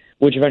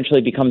 which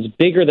eventually becomes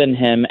bigger than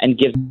him and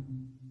gives.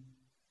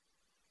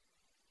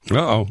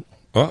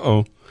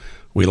 Uh-oh.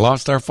 We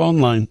lost our phone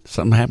line.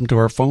 Something happened to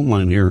our phone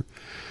line here.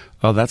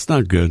 Oh, that's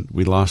not good.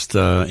 We lost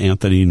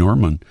Anthony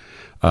Norman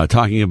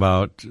talking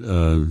about,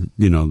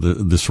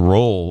 this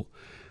role,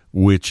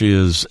 which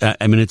is,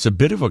 it's a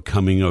bit of a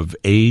coming of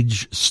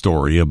age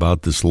story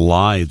about this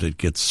lie that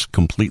gets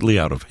completely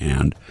out of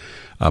hand,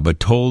 but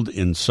told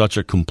in such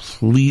a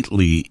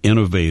completely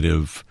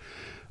innovative,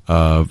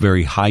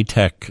 very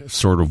high-tech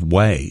sort of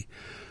way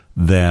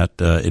that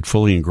it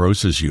fully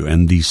engrosses you.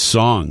 And these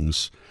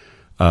songs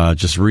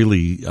just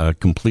really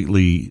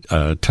completely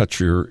touch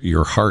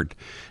your heart.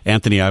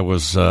 Anthony, I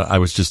was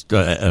just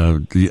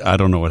I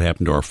don't know what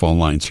happened to our phone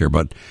lines here,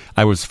 but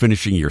I was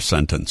finishing your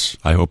sentence.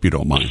 I hope you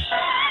don't mind.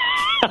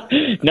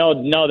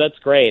 No, that's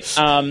great.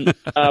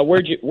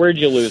 Where'd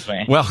you lose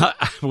me? Well,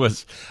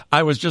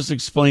 I was just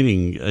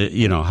explaining,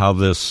 how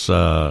this,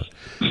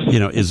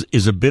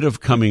 is a bit of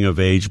coming of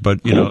age, but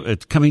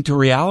it's coming to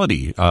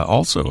reality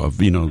also of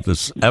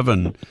this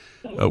Evan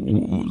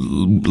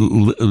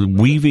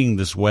weaving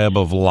this web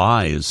of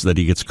lies that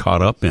he gets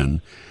caught up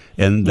in,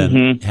 and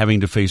then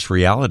having to face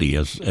reality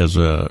as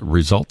a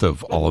result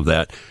of all of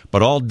that.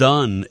 But all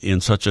done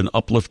in such an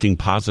uplifting,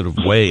 positive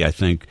way, I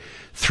think,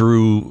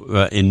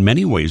 through, in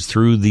many ways,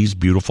 through these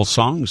beautiful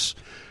songs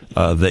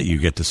that you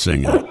get to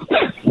sing.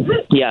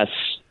 Yes,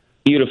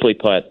 beautifully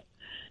put.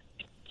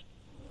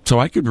 So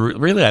I could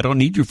really, I don't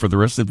need you for the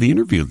rest of the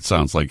interview. It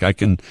sounds like I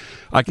can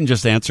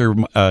just answer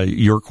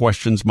your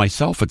questions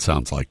myself. It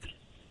sounds like,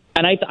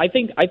 and I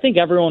think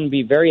everyone would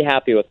be very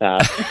happy with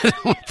that. I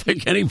don't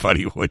think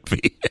anybody would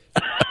be.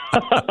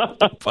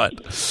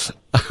 But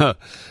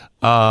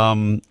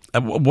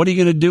what are you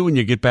going to do when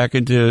you get back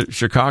into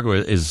Chicago?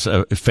 Is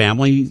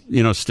family,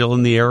 still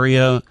in the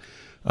area?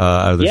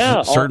 Are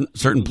there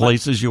certain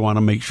places you want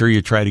to make sure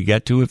you try to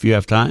get to if you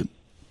have time?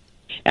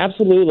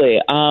 Absolutely.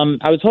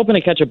 I was hoping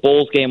to catch a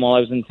Bulls game while I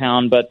was in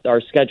town, but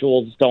our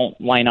schedules don't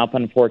line up,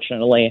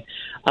 unfortunately.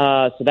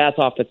 So that's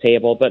off the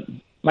table. But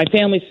my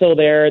family's still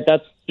there.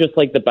 That's just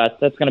like the best.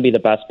 That's going to be the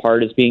best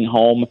part, is being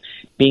home,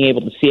 being able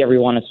to see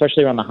everyone,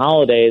 especially around the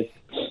holidays.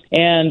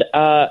 And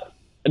I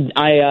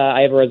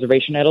have a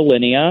reservation at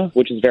Alinea,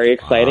 which is very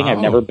exciting. Wow. I've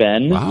never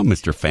been. Wow,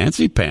 Mr.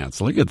 Fancy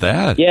Pants. Look at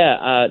that.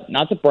 Yeah,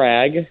 not to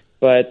brag,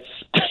 but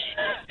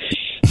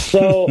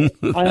so,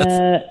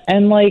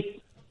 and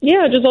like,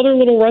 yeah, just other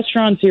little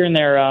restaurants here and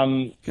there,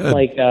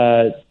 like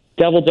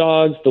Devil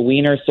Dogs, the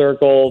Wiener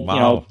Circle,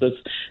 wow. This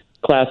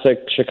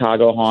classic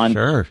Chicago haunt.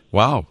 Sure.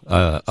 Wow.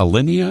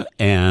 Alinea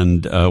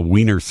and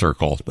Wiener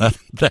Circle.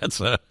 That's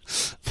they're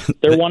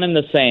one and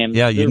the same.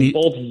 Yeah, they're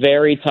both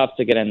very tough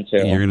to get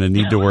into. You're going to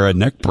need to wear a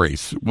neck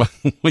brace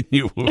when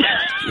you do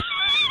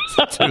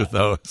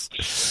those.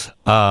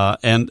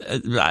 And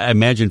I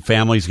imagine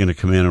family's going to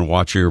come in and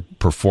watch your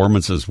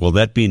performances. Will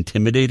that be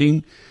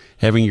intimidating?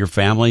 Having your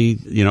family,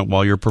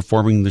 while you're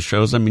performing the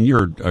shows? I mean,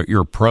 you're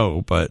a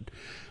pro, but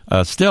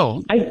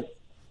still.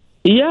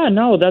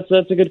 No, that's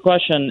a good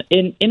question.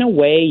 In a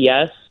way,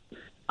 yes.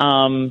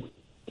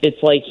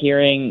 It's like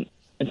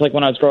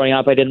when I was growing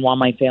up, I didn't want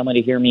my family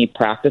to hear me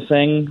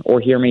practicing or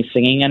hear me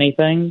singing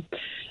anything.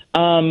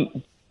 But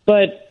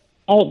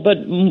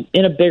in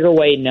a bigger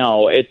way,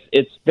 no.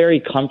 It's very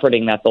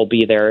comforting that they'll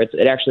be there.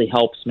 It actually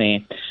helps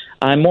me.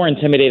 I'm more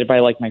intimidated by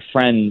like my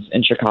friends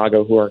in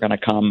Chicago who are going to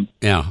come.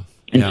 Yeah.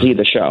 And see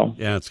the show.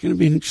 Yeah, it's going to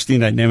be an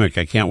interesting dynamic.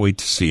 I can't wait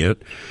to see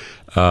it.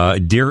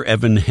 Dear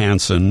Evan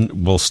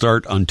Hansen will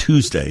start on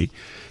Tuesday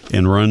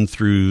and run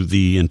through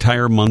the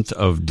entire month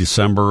of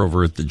December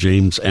over at the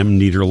James M.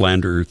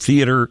 Niederlander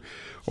Theater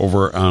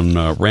over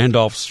on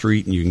Randolph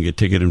Street. And you can get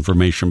ticket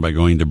information by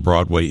going to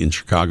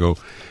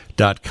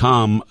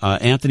BroadwayInChicago.com.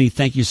 Anthony,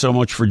 thank you so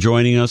much for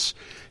joining us,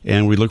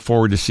 and we look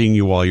forward to seeing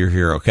you while you're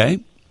here, okay?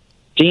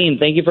 Gene,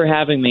 thank you for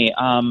having me.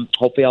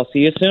 Hopefully I'll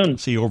see you soon.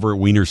 See you over at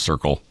Wiener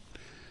Circle.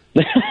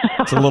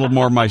 It's a little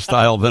more my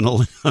style than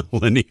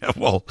Alinea.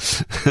 We'll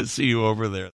see you over there.